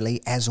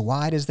nearly as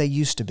wide as they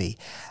used to be.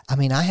 I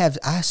mean,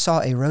 I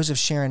saw a Rose of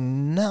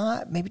Sharon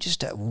maybe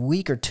just a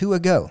week or two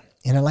ago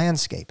in a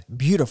landscape.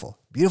 Beautiful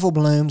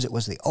blooms. It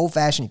was the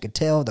old-fashioned, you could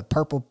tell the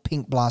purple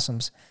pink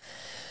blossoms,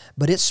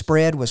 but its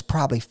spread was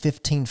probably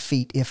 15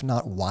 feet, if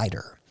not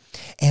wider.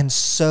 And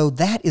so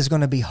that is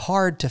going to be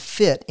hard to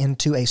fit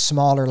into a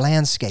smaller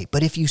landscape.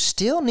 But if you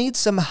still need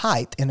some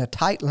height in a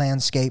tight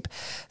landscape,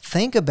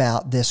 think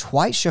about this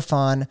white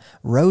chiffon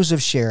Rose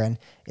of Sharon.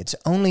 It's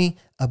only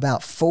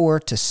about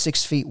 4 to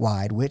 6 feet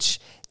wide, which,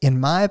 in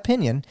my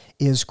opinion,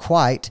 is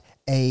quite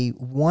a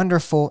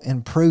wonderful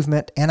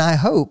improvement. And I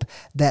hope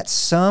that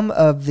some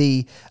of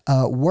the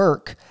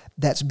work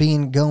that's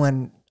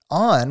going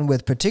on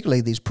with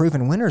particularly these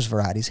Proven Winners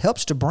varieties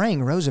helps to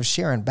bring Rose of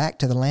Sharon back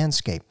to the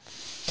landscape.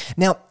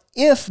 Now,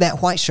 if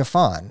that white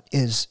chiffon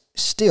is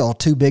still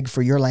too big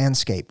for your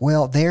landscape,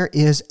 well, there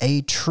is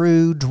a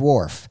true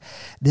dwarf.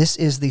 This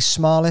is the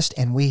smallest,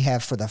 and we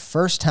have for the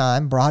first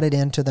time brought it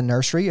into the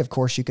nursery. Of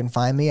course, you can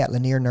find me at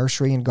Lanier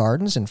Nursery and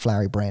Gardens in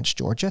Flowery Branch,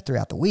 Georgia,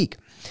 throughout the week.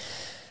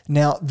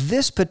 Now,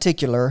 this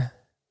particular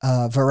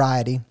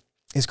variety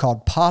is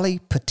called Polly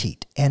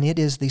Petite, and it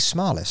is the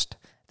smallest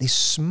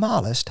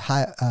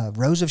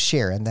Rose of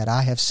Sharon that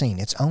I have seen.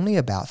 It's only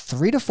about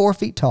 3 to 4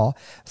 feet tall,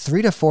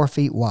 3 to 4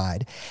 feet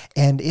wide,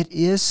 and it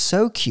is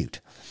so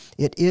cute.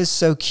 It is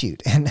so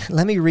cute. And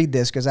let me read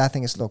this because I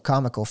think it's a little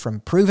comical,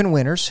 from Proven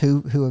Winners,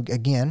 who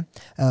again,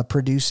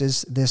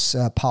 produces this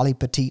Polly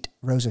Petite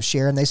Rose of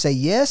Sharon. They say,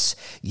 yes,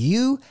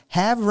 you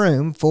have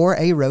room for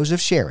a Rose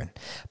of Sharon.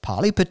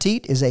 Polly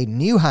Petite is a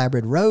new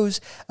hybrid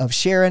Rose of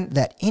Sharon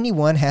that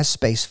anyone has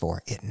space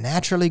for. It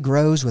naturally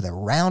grows with a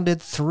rounded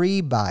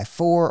 3x4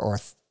 or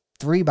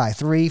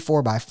 3x3,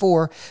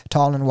 4x4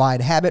 tall and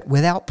wide habit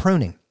without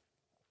pruning.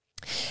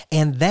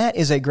 And that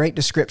is a great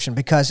description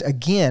because,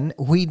 again,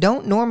 we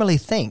don't normally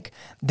think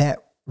that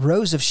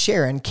Rose of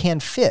Sharon can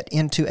fit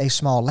into a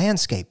small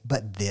landscape,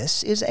 but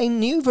this is a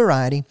new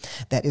variety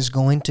that is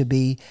going to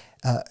be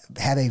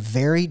have a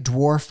very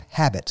dwarf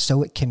habit,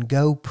 so it can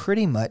go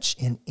pretty much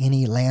in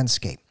any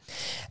landscape.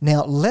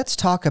 Now, let's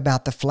talk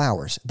about the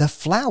flowers. The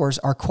flowers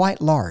are quite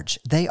large.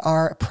 They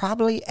are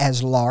probably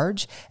as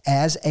large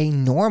as a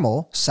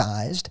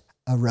normal-sized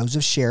Rose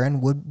of Sharon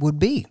would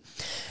be.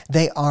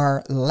 They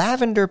are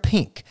lavender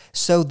pink,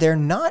 so they're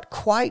not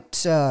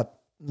quite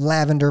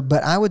lavender,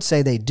 but I would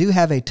say they do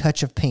have a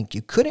touch of pink.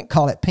 You couldn't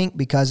call it pink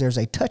because there's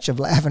a touch of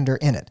lavender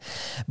in it.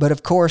 But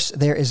of course,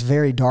 there is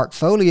very dark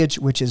foliage,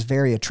 which is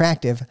very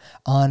attractive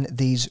on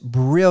these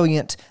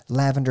brilliant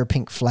lavender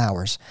pink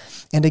flowers.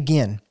 And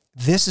again,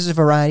 this is a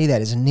variety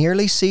that is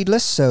nearly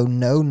seedless, so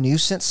no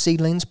nuisance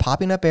seedlings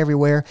popping up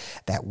everywhere.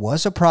 That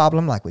was a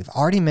problem, like we've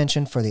already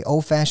mentioned, for the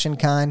old-fashioned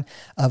kind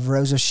of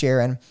Rose of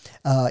Sharon.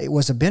 It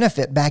was a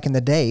benefit back in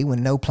the day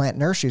when no plant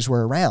nurseries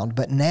were around,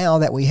 but now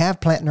that we have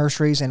plant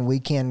nurseries and we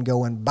can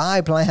go and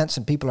buy plants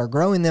and people are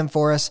growing them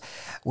for us,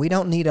 we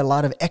don't need a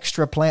lot of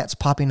extra plants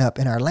popping up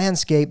in our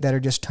landscape that are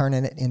just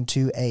turning it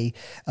into a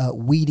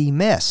weedy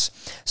mess.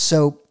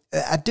 So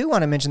I do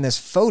want to mention this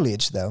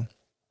foliage, though.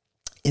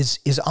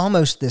 is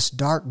almost this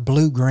dark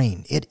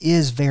blue-green. It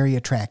is very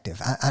attractive.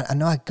 I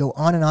know I go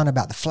on and on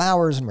about the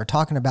flowers, and we're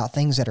talking about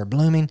things that are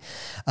blooming,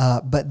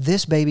 but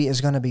this baby is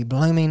going to be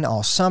blooming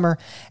all summer,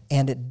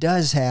 and it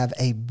does have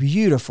a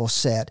beautiful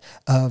set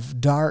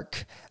of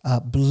dark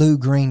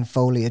blue-green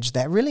foliage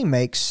that really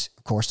makes,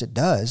 of course it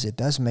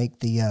does make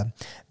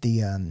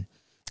the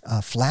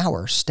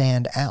flower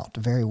stand out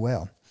very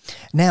well.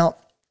 Now,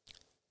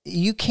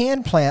 you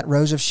can plant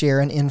Rose of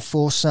Sharon in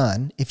full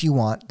sun if you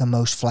want the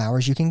most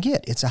flowers you can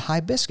get. It's a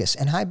hibiscus,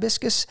 and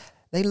hibiscus,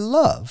 they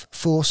love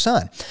full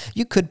sun.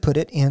 You could put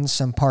it in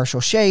some partial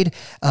shade.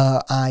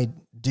 I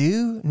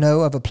do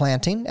know of a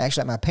planting,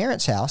 actually at my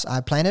parents' house.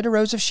 I planted a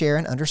Rose of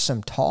Sharon under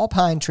some tall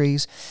pine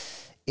trees.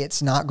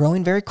 It's not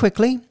growing very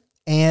quickly,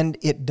 and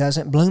it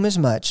doesn't bloom as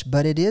much,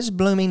 but it is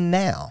blooming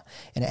now,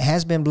 and it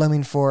has been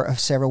blooming for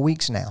several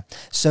weeks now.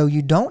 So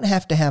you don't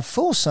have to have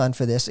full sun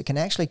for this. It can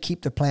actually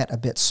keep the plant a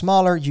bit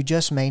smaller. You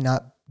just may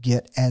not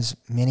get as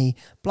many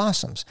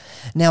blossoms.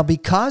 Now,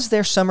 because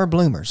they're summer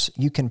bloomers,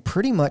 you can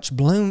pretty much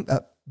prune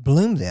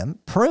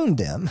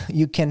them.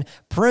 You can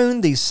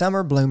prune these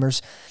summer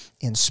bloomers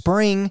in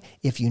spring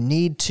if you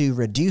need to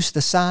reduce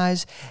the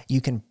size. You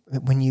can,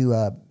 when you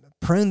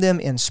prune them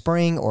in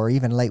spring or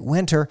even late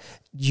winter,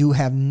 you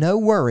have no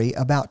worry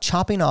about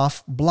chopping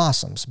off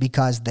blossoms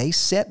because they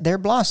set their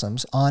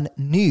blossoms on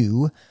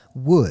new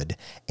wood,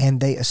 and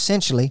they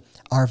essentially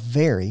are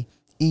very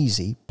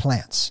easy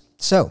plants.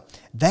 So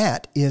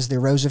that is the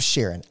Rose of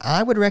Sharon.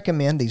 I would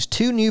recommend these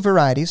two new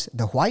varieties,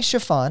 the White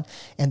Chiffon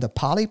and the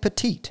Polly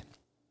Petite.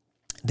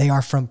 They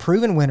are from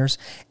Proven Winners,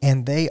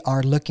 and they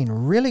are looking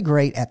really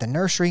great at the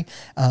nursery.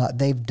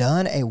 They've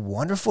done a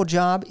wonderful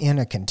job in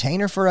a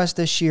container for us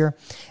this year,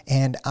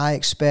 and I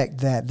expect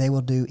that they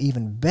will do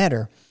even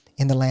better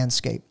in the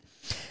landscape.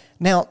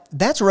 Now,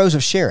 that's Rose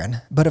of Sharon,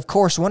 but of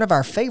course, one of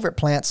our favorite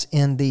plants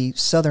in the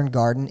southern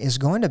garden is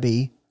going to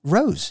be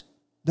rose.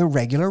 The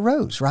regular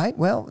rose, right?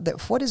 Well,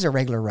 what is a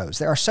regular rose?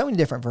 There are so many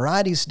different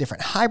varieties,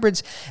 different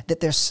hybrids,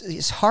 that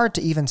it's hard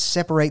to even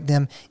separate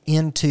them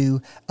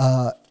into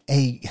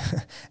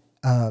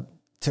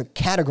to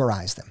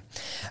categorize them.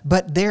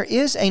 But there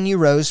is a new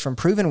rose from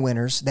Proven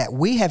Winners that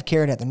we have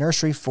carried at the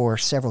nursery for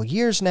several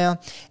years now.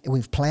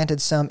 We've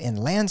planted some in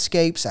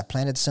landscapes. I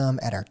planted some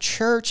at our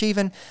church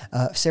even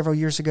several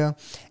years ago,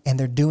 and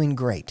they're doing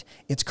great.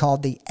 It's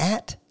called the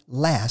At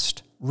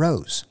Last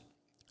Rose.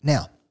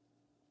 Now,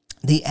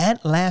 the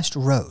At Last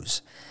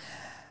Rose,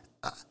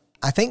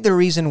 I think the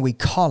reason we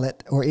call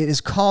it, or it is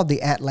called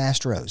the At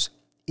Last Rose,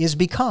 is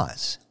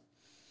because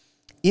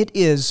it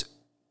is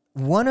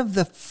one of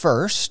the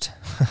first,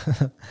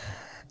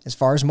 as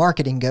far as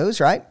marketing goes,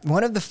 right?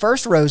 One of the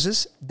first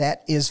roses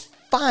that is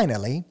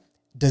finally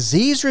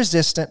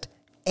disease-resistant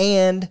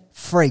and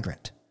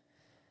fragrant.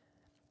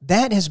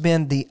 That has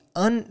been the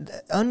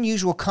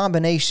unusual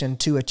combination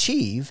to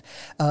achieve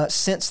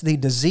since the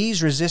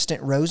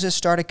disease-resistant roses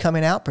started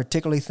coming out,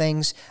 particularly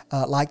things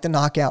like the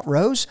knockout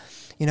rose.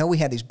 You know, we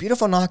had these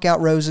beautiful knockout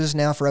roses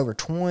now for over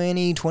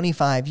 20,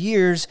 25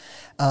 years.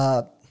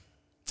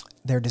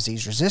 They're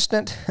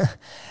disease-resistant,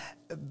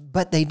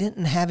 but they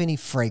didn't have any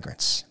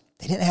fragrance.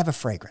 They didn't have a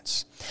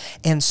fragrance.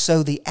 And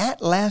so the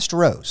At Last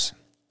Rose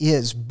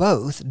is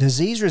both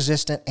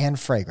disease-resistant and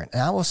fragrant.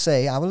 And I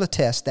will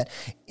attest that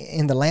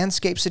in the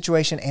landscape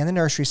situation and the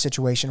nursery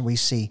situation, we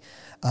see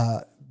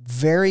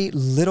very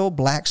little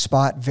black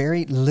spot,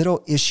 very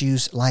little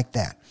issues like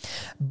that.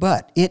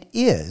 But it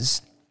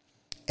is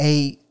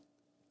a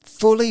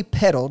fully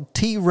petaled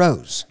tea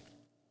rose.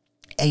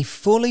 A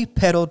fully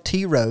petaled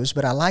tea rose,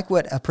 but I like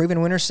what a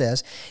Proven Winner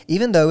says.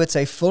 Even though it's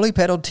a fully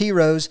petaled tea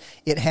rose,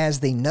 it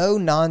has the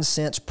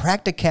no-nonsense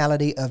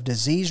practicality of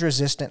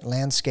disease-resistant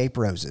landscape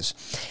roses.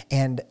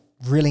 And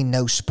really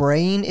no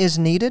spraying is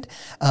needed.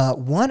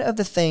 One of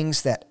the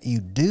things that you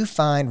do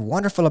find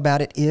wonderful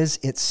about it is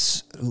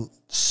its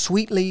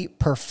sweetly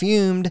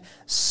perfumed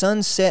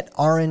sunset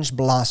orange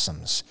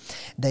blossoms.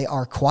 They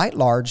are quite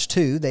large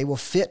too. They will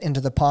fit into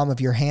the palm of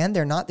your hand.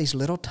 They're not these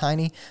little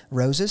tiny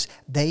roses.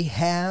 They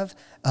have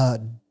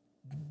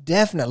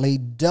definitely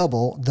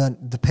double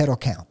the petal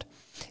count.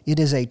 It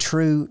is a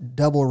true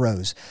double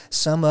rose.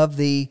 Some of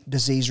the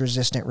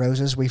disease-resistant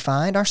roses we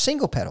find are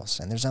single petals,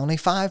 and there's only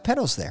 5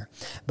 petals there.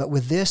 But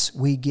with this,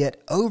 we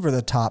get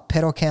over-the-top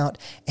petal count,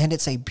 and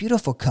it's a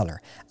beautiful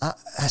color.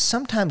 I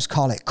sometimes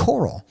call it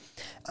coral,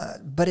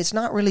 but it's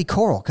not really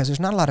coral because there's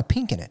not a lot of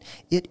pink in it.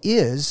 It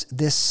is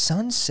this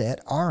sunset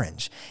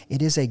orange.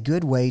 It is a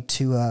good way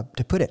to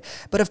put it.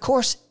 But of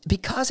course,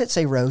 because it's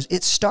a rose,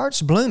 it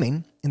starts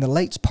blooming in the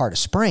late part of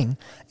spring,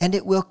 and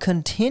it will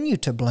continue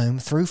to bloom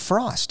through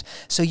frost.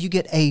 So you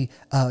get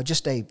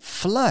just a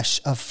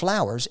flush of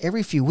flowers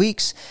every few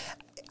weeks.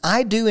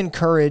 I do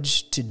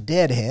encourage to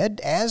deadhead,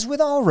 as with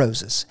all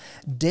roses,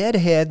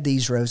 deadhead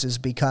these roses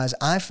because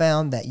I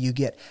found that you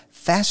get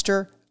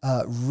faster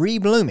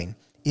reblooming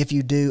if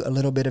you do a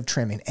little bit of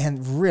trimming.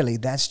 And really,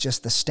 that's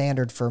just the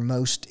standard for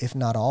most, if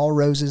not all,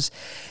 roses.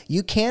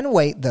 You can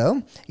wait,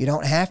 though. You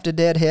don't have to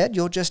deadhead.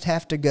 You'll just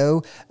have to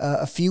go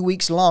a few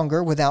weeks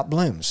longer without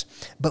blooms.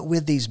 But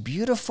with these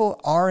beautiful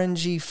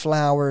orangey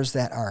flowers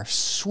that are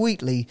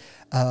sweetly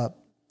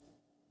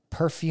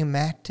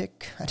perfumatic,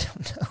 I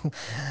don't know,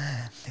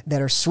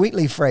 that are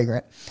sweetly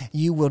fragrant,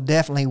 you will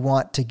definitely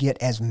want to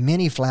get as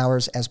many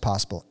flowers as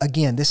possible.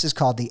 Again, this is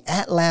called the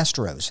At Last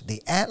Rose,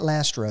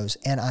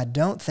 and I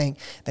don't think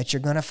that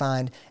you're going to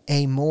find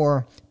a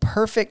more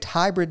perfect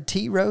hybrid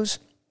tea rose.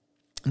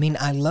 I mean,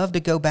 I love to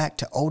go back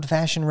to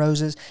old-fashioned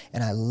roses,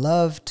 and I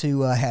love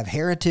to have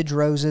heritage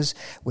roses.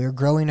 We're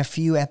growing a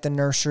few at the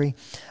nursery.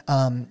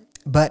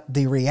 But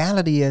the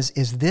reality is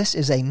this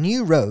is a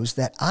new rose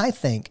that I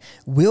think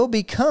will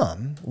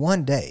become,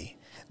 one day,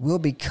 one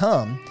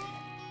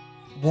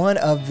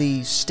of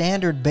the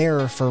standard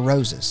bearer for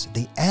roses,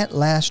 the At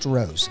Last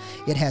Rose.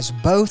 It has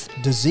both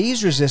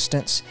disease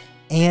resistance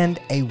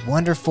and a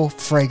wonderful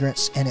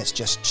fragrance, and it's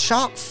just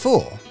chock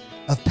full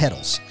of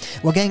petals.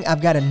 Well, gang,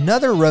 I've got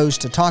another rose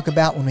to talk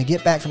about when we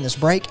get back from this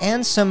break,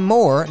 and some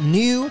more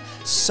new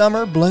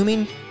summer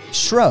blooming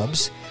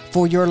shrubs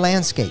for your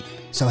landscape.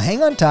 So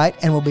hang on tight,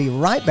 and we'll be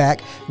right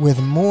back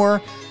with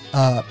more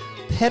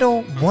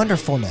petal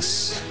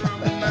wonderfulness.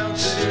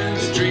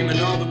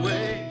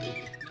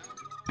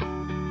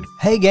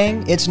 Hey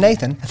gang, it's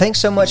Nathan. Thanks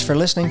so much for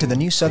listening to the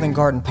New Southern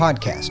Garden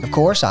podcast. Of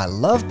course, I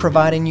love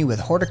providing you with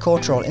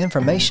horticultural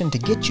information to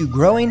get you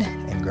growing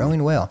and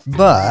growing well.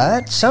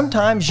 But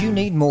sometimes you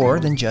need more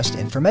than just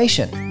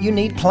information. You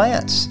need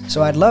plants.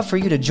 So I'd love for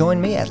you to join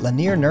me at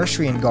Lanier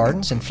Nursery and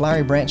Gardens in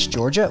Flowery Branch,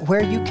 Georgia,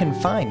 where you can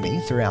find me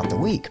throughout the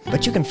week.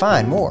 But you can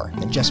find more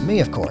than just me,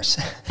 of course.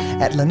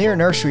 At Lanier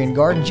Nursery and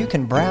Gardens, you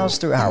can browse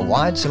through our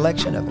wide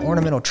selection of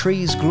ornamental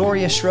trees,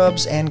 glorious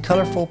shrubs, and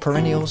colorful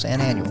perennials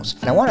and annuals.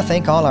 And I want to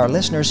thank all our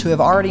listeners who have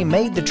already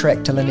made the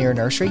trek to Lanier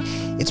Nursery.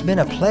 It's been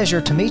a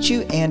pleasure to meet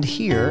you and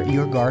hear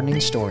your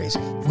gardening stories.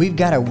 We've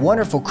got a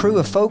wonderful crew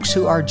of folks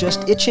who are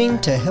just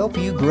itching to help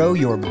you grow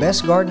your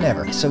best garden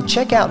ever. So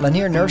check out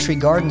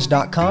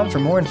LanierNurseryGardens.com for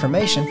more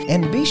information,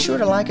 and be sure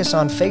to like us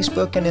on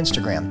Facebook and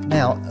Instagram.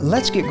 Now,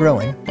 let's get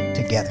growing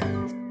together.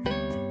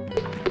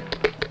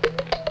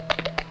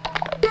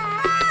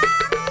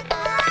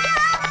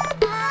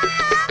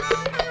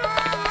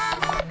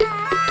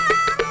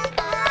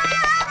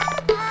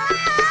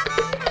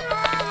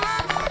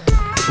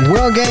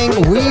 Well, gang,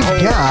 we've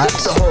got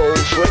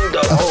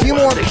a few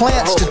more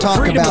plants to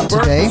talk about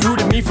today.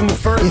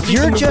 If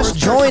you're just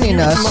joining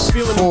us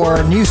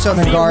for New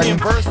Southern Garden,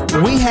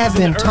 we have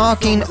been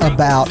talking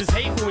about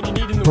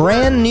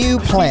brand new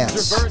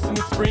plants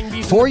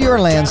for your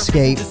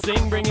landscape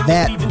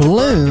that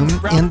bloom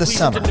in the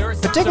summer,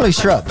 particularly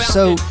shrubs.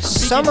 So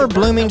summer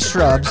blooming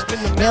shrubs.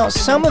 Now,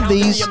 some of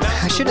these,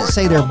 I shouldn't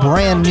say they're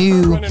brand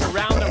new,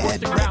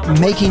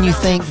 making you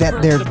think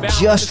that they're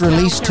just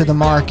released to the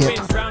market.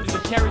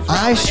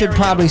 I should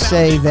probably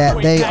say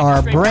that they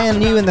are brand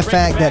new in the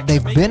fact that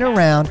they've been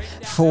around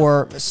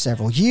for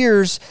several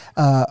years,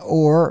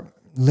 or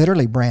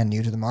literally brand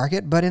new to the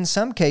market, but in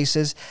some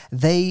cases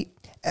they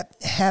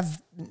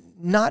have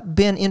not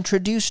been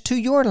introduced to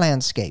your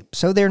landscape.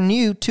 So they're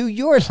new to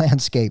your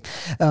landscape.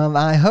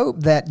 I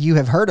hope that you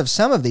have heard of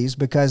some of these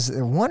because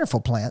they're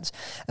wonderful plants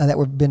that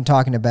we've been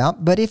talking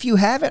about. But if you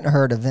haven't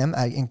heard of them,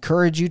 I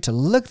encourage you to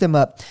look them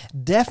up.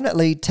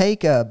 Definitely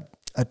take a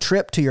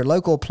trip to your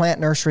local plant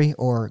nursery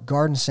or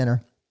garden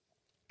center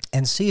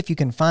and see if you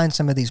can find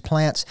some of these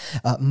plants.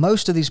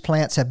 Most of these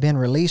plants have been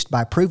released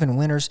by Proven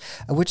Winners,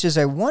 which is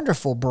a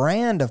wonderful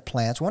brand of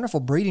plants, wonderful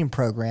breeding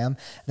program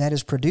that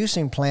is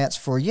producing plants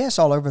for, yes,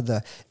 all over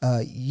the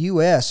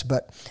U.S.,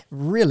 but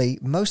really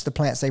most of the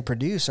plants they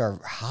produce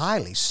are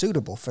highly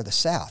suitable for the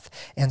South.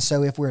 And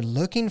so if we're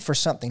looking for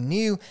something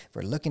new, if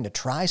we're looking to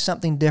try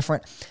something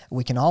different,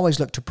 we can always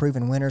look to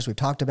Proven Winners. We've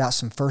talked about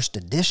some first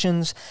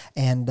editions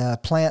and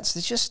plants.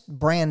 It's just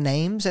brand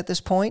names at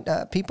this point.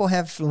 People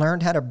have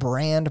learned how to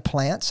brand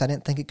plants. I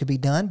didn't think it could be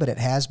done, but it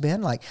has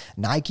been, like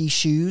Nike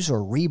shoes or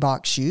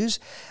Reebok shoes.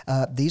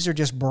 These are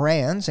just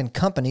brands and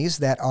companies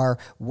that are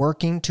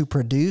working to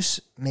produce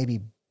maybe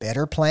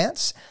better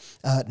plants,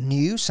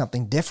 new,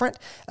 something different.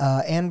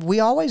 And we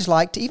always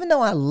like to, even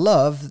though I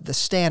love the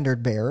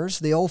standard bearers,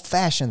 the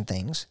old-fashioned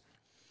things,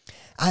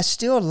 I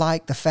still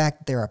like the fact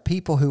that there are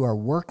people who are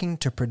working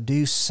to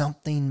produce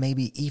something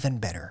maybe even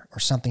better or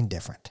something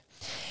different.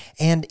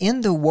 And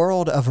in the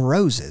world of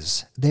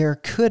roses, there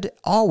could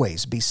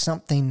always be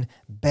something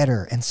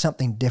better and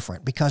something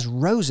different, because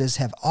roses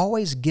have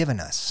always given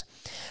us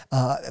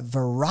a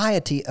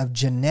variety of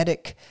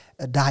genetic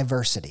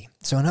diversity.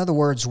 So in other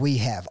words, we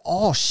have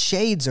all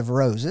shades of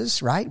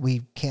roses, right?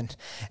 We can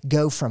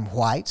go from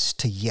whites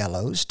to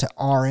yellows to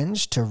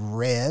orange to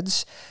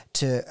reds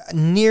to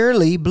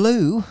nearly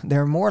blue.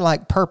 They're more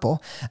like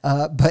purple,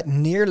 but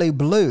nearly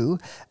blue.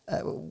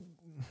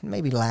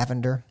 Maybe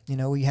lavender. You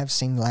know, we have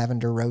seen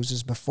lavender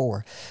roses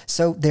before.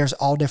 So there's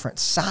all different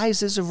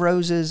sizes of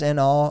roses and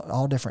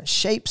all different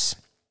shapes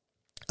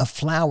of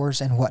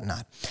flowers and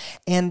whatnot.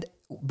 And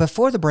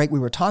before the break, we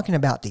were talking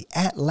about the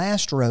At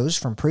Last rose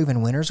from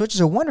Proven Winners, which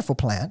is a wonderful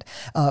plant,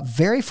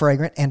 very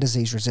fragrant and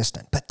disease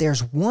resistant. But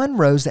there's one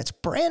rose that's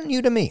brand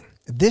new to me.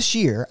 This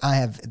year,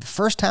 the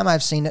first time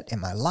I've seen it in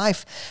my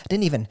life, I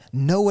didn't even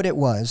know what it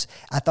was.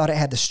 I thought it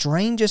had the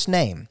strangest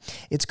name.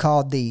 It's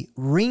called the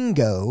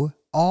Ringo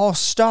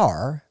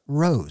All-Star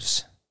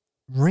Rose.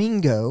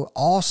 Ringo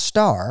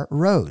All-Star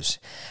Rose.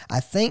 I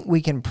think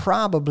we can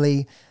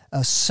probably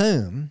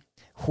assume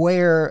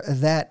where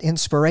that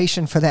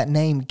inspiration for that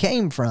name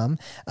came from.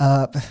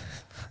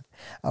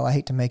 I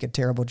hate to make a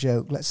terrible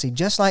joke. Let's see.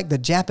 Just like the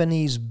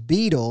Japanese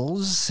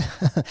beetles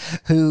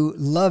who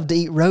love to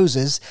eat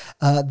roses,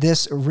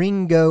 this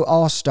Ringo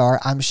All-Star,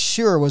 I'm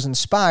sure, was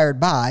inspired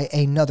by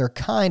another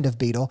kind of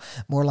beetle,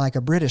 more like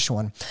a British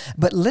one.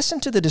 But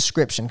listen to the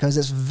description, because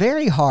it's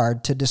very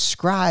hard to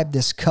describe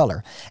this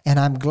color. And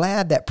I'm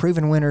glad that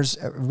Proven Winners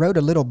wrote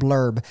a little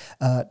blurb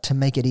to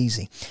make it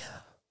easy.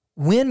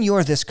 When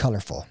you're this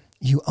colorful,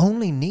 you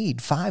only need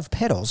 5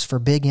 petals for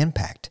big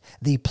impact.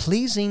 The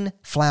pleasing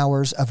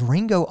flowers of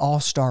Ringo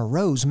All-Star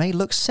Rose may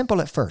look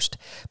simple at first,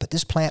 but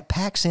this plant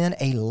packs in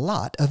a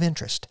lot of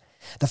interest.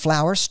 The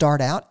flowers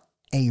start out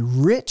a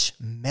rich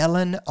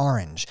melon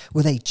orange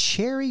with a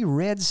cherry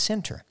red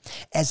center.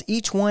 As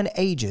each one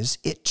ages,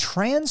 it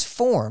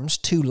transforms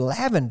to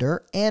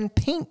lavender and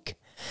pink,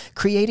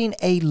 creating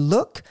a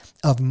look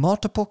of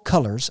multiple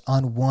colors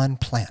on one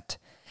plant.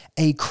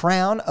 A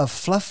crown of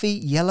fluffy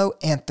yellow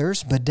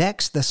anthers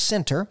bedecks the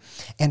center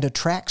and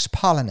attracts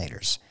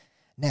pollinators.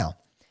 Now,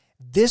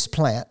 this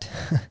plant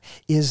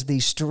is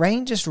the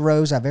strangest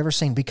rose I've ever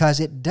seen,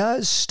 because it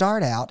does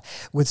start out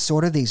with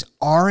sort of these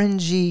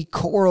orangey,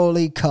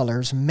 corally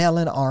colors,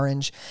 melon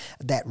orange,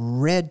 that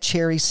red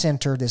cherry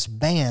center, this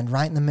band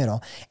right in the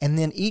middle, and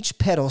then each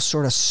petal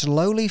sort of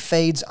slowly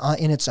fades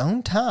in its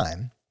own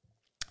time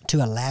to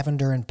a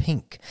lavender and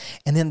pink.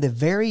 And then the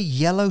very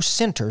yellow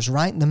centers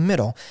right in the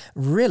middle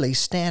really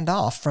stand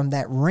off from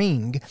that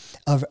ring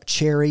of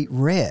cherry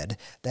red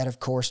that, of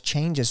course,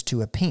 changes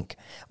to a pink.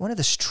 One of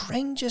the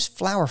strangest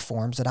flower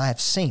forms that I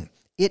have seen.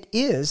 It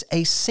is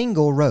a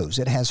single rose.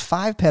 It has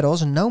 5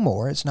 petals and no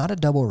more. It's not a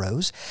double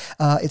rose.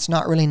 It's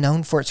not really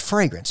known for its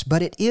fragrance,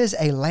 but it is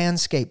a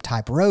landscape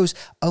type rose,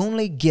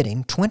 only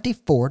getting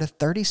 24 to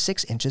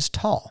 36 inches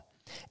tall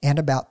and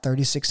about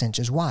 36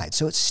 inches wide.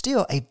 So it's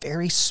still a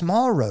very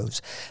small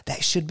rose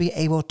that should be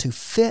able to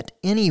fit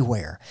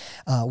anywhere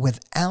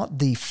without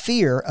the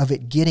fear of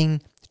it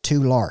getting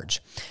too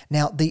large.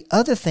 Now, the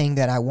other thing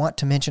that I want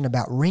to mention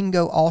about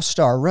Ringo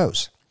All-Star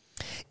Rose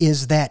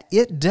is that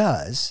it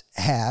does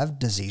have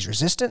disease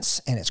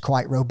resistance and it's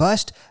quite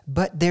robust,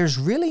 but there's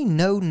really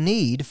no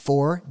need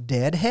for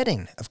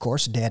deadheading. Of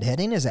course,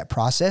 deadheading is that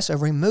process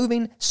of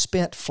removing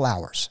spent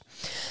flowers.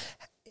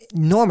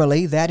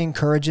 Normally, that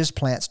encourages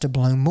plants to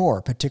bloom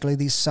more, particularly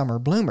these summer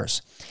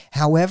bloomers.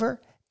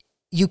 However,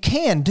 you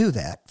can do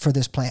that for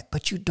this plant,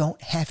 but you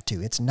don't have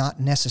to. It's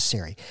not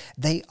necessary.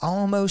 They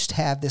almost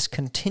have this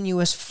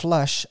continuous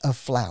flush of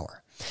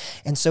flower.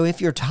 And so if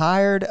you're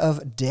tired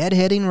of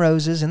deadheading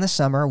roses in the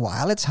summer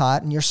while it's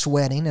hot and you're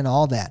sweating and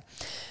all that,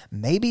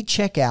 maybe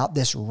check out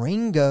this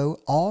Ringo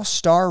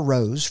All-Star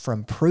Rose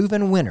from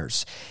Proven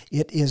Winners.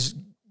 It is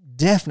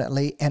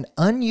definitely an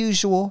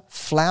unusual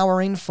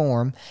flowering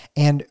form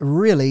and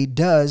really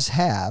does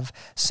have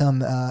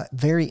some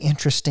very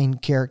interesting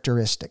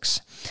characteristics.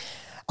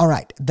 All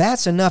right,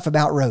 that's enough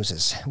about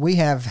roses. We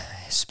have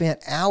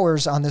spent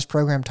hours on this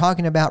program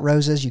talking about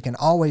roses. You can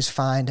always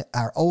find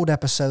our old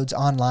episodes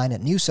online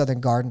at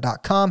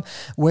newsoutherngarden.com,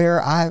 where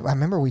I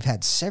remember we've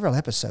had several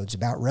episodes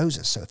about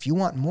roses. So if you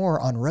want more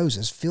on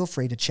roses, feel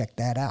free to check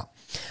that out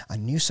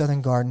on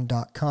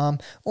newsoutherngarden.com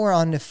or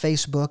on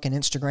Facebook and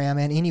Instagram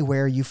and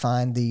anywhere you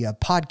find the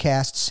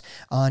podcasts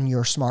on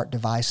your smart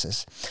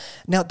devices.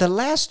 Now, the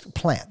last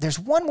plant, there's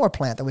one more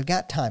plant that we've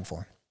got time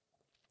for.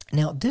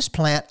 Now, this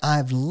plant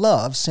I've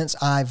loved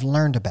since I've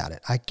learned about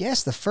it. I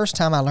guess the first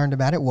time I learned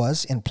about it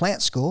was in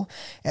plant school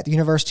at the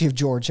University of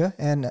Georgia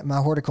and my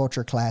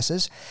horticulture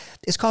classes.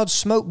 It's called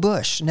smoke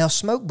bush. Now,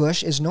 smoke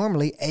bush is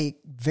normally a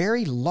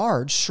very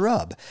large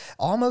shrub,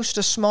 almost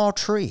a small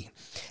tree.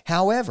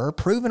 However,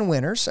 Proven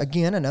Winners,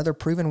 again, another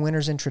Proven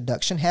Winners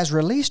introduction, has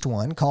released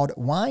one called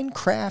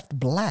Winecraft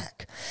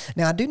Black.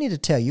 Now, I do need to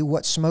tell you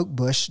what smoke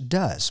bush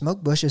does.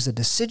 Smoke bush is a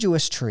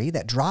deciduous tree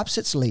that drops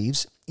its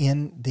leaves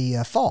in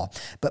the fall.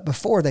 But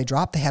before they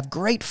drop, they have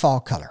great fall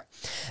color.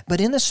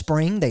 But in the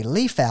spring, they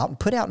leaf out and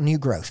put out new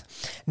growth.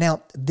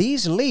 Now,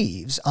 these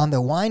leaves on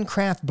the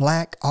Winecraft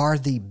Black are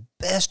the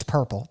best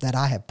purple that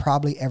I have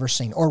probably ever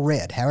seen, or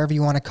red, however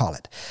you want to call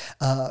it.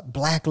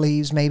 Black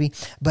leaves maybe,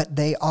 but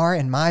they are,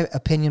 in my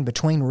opinion,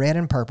 between red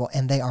and purple,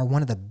 and they are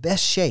one of the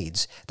best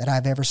shades that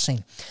I've ever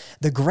seen.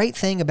 The great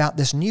thing about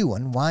this new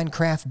one,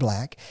 Winecraft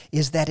Black,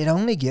 is that it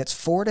only gets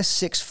 4 to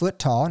 6 foot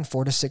tall and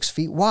 4 to 6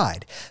 feet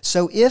wide.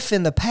 So if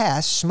in the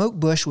past smoke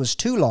bush was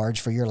too large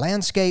for your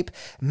landscape,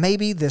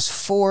 maybe this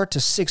 4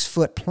 to 6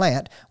 foot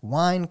plant,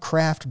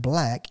 Winecraft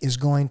Black, is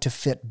going to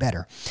fit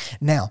better.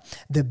 Now,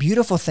 the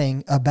beautiful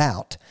thing about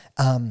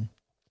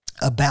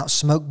about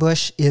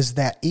smokebush is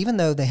that even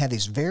though they have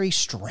these very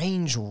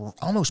strange,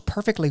 almost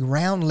perfectly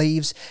round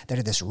leaves that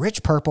are this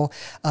rich purple,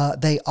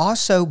 they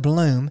also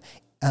bloom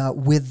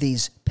with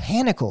these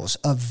panicles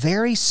of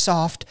very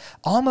soft,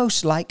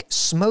 almost like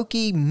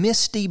smoky,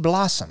 misty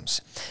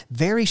blossoms.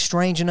 Very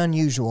strange and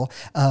unusual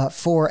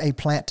for a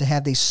plant to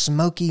have these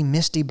smoky,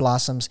 misty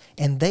blossoms,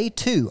 and they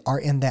too are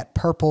in that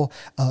purple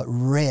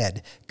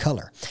red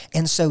color.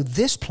 And so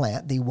this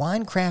plant, the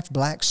Winecraft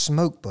Black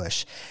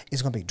Smokebush,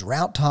 is going to be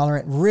drought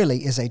tolerant,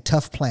 really is a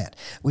tough plant.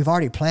 We've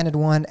already planted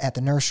one at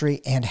the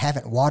nursery and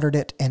haven't watered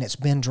it, and it's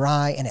been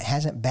dry and it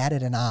hasn't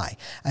batted an eye.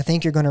 I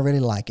think you're going to really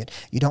like it.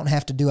 You don't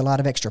have to do a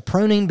lot of extra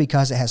pruning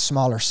because it has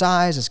smaller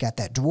size, it's got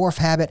that dwarf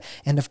habit,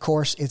 and of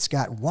course it's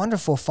got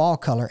wonderful fall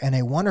color and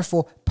a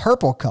wonderful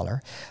purple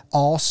color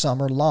all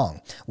summer long.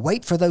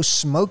 Wait for those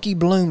smoky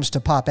blooms to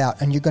pop out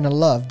and you're going to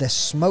love this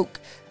smoke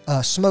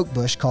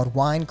bush called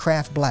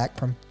Winecraft Black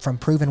from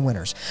Proven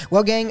Winners.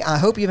 Well, gang, I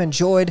hope you've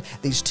enjoyed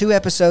these 2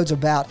 episodes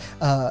about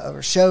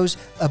shows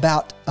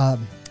about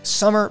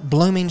summer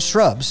blooming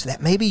shrubs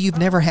that maybe you've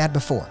never had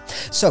before.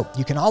 So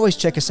you can always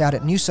check us out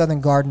at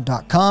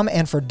newsoutherngarden.com,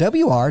 and for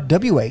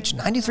WRWH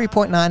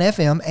 93.9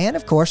 FM and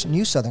of course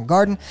New Southern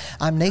Garden,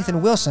 I'm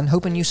Nathan Wilson,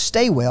 hoping you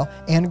stay well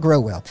and grow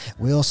well.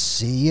 We'll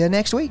see you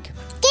next week. Give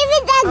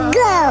it a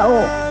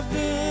go.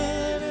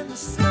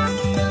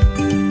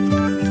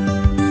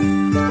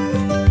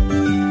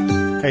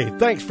 Hey,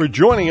 thanks for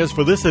joining us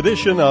for this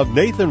edition of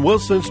Nathan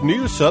Wilson's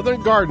New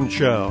Southern Garden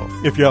Show.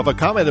 If you have a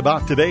comment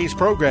about today's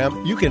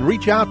program, you can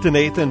reach out to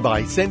Nathan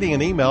by sending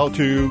an email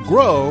to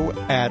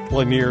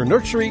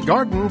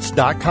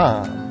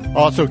grow@lanierNurseryGardens.com.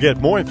 Also get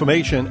more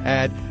information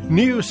at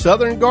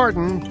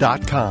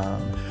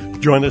newsoutherngarden.com.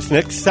 Join us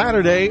next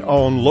Saturday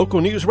on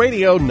Local News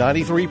Radio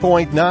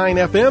 93.9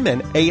 FM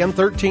and AM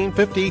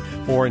 1350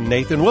 for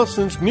Nathan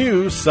Wilson's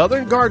New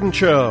Southern Garden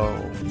Show.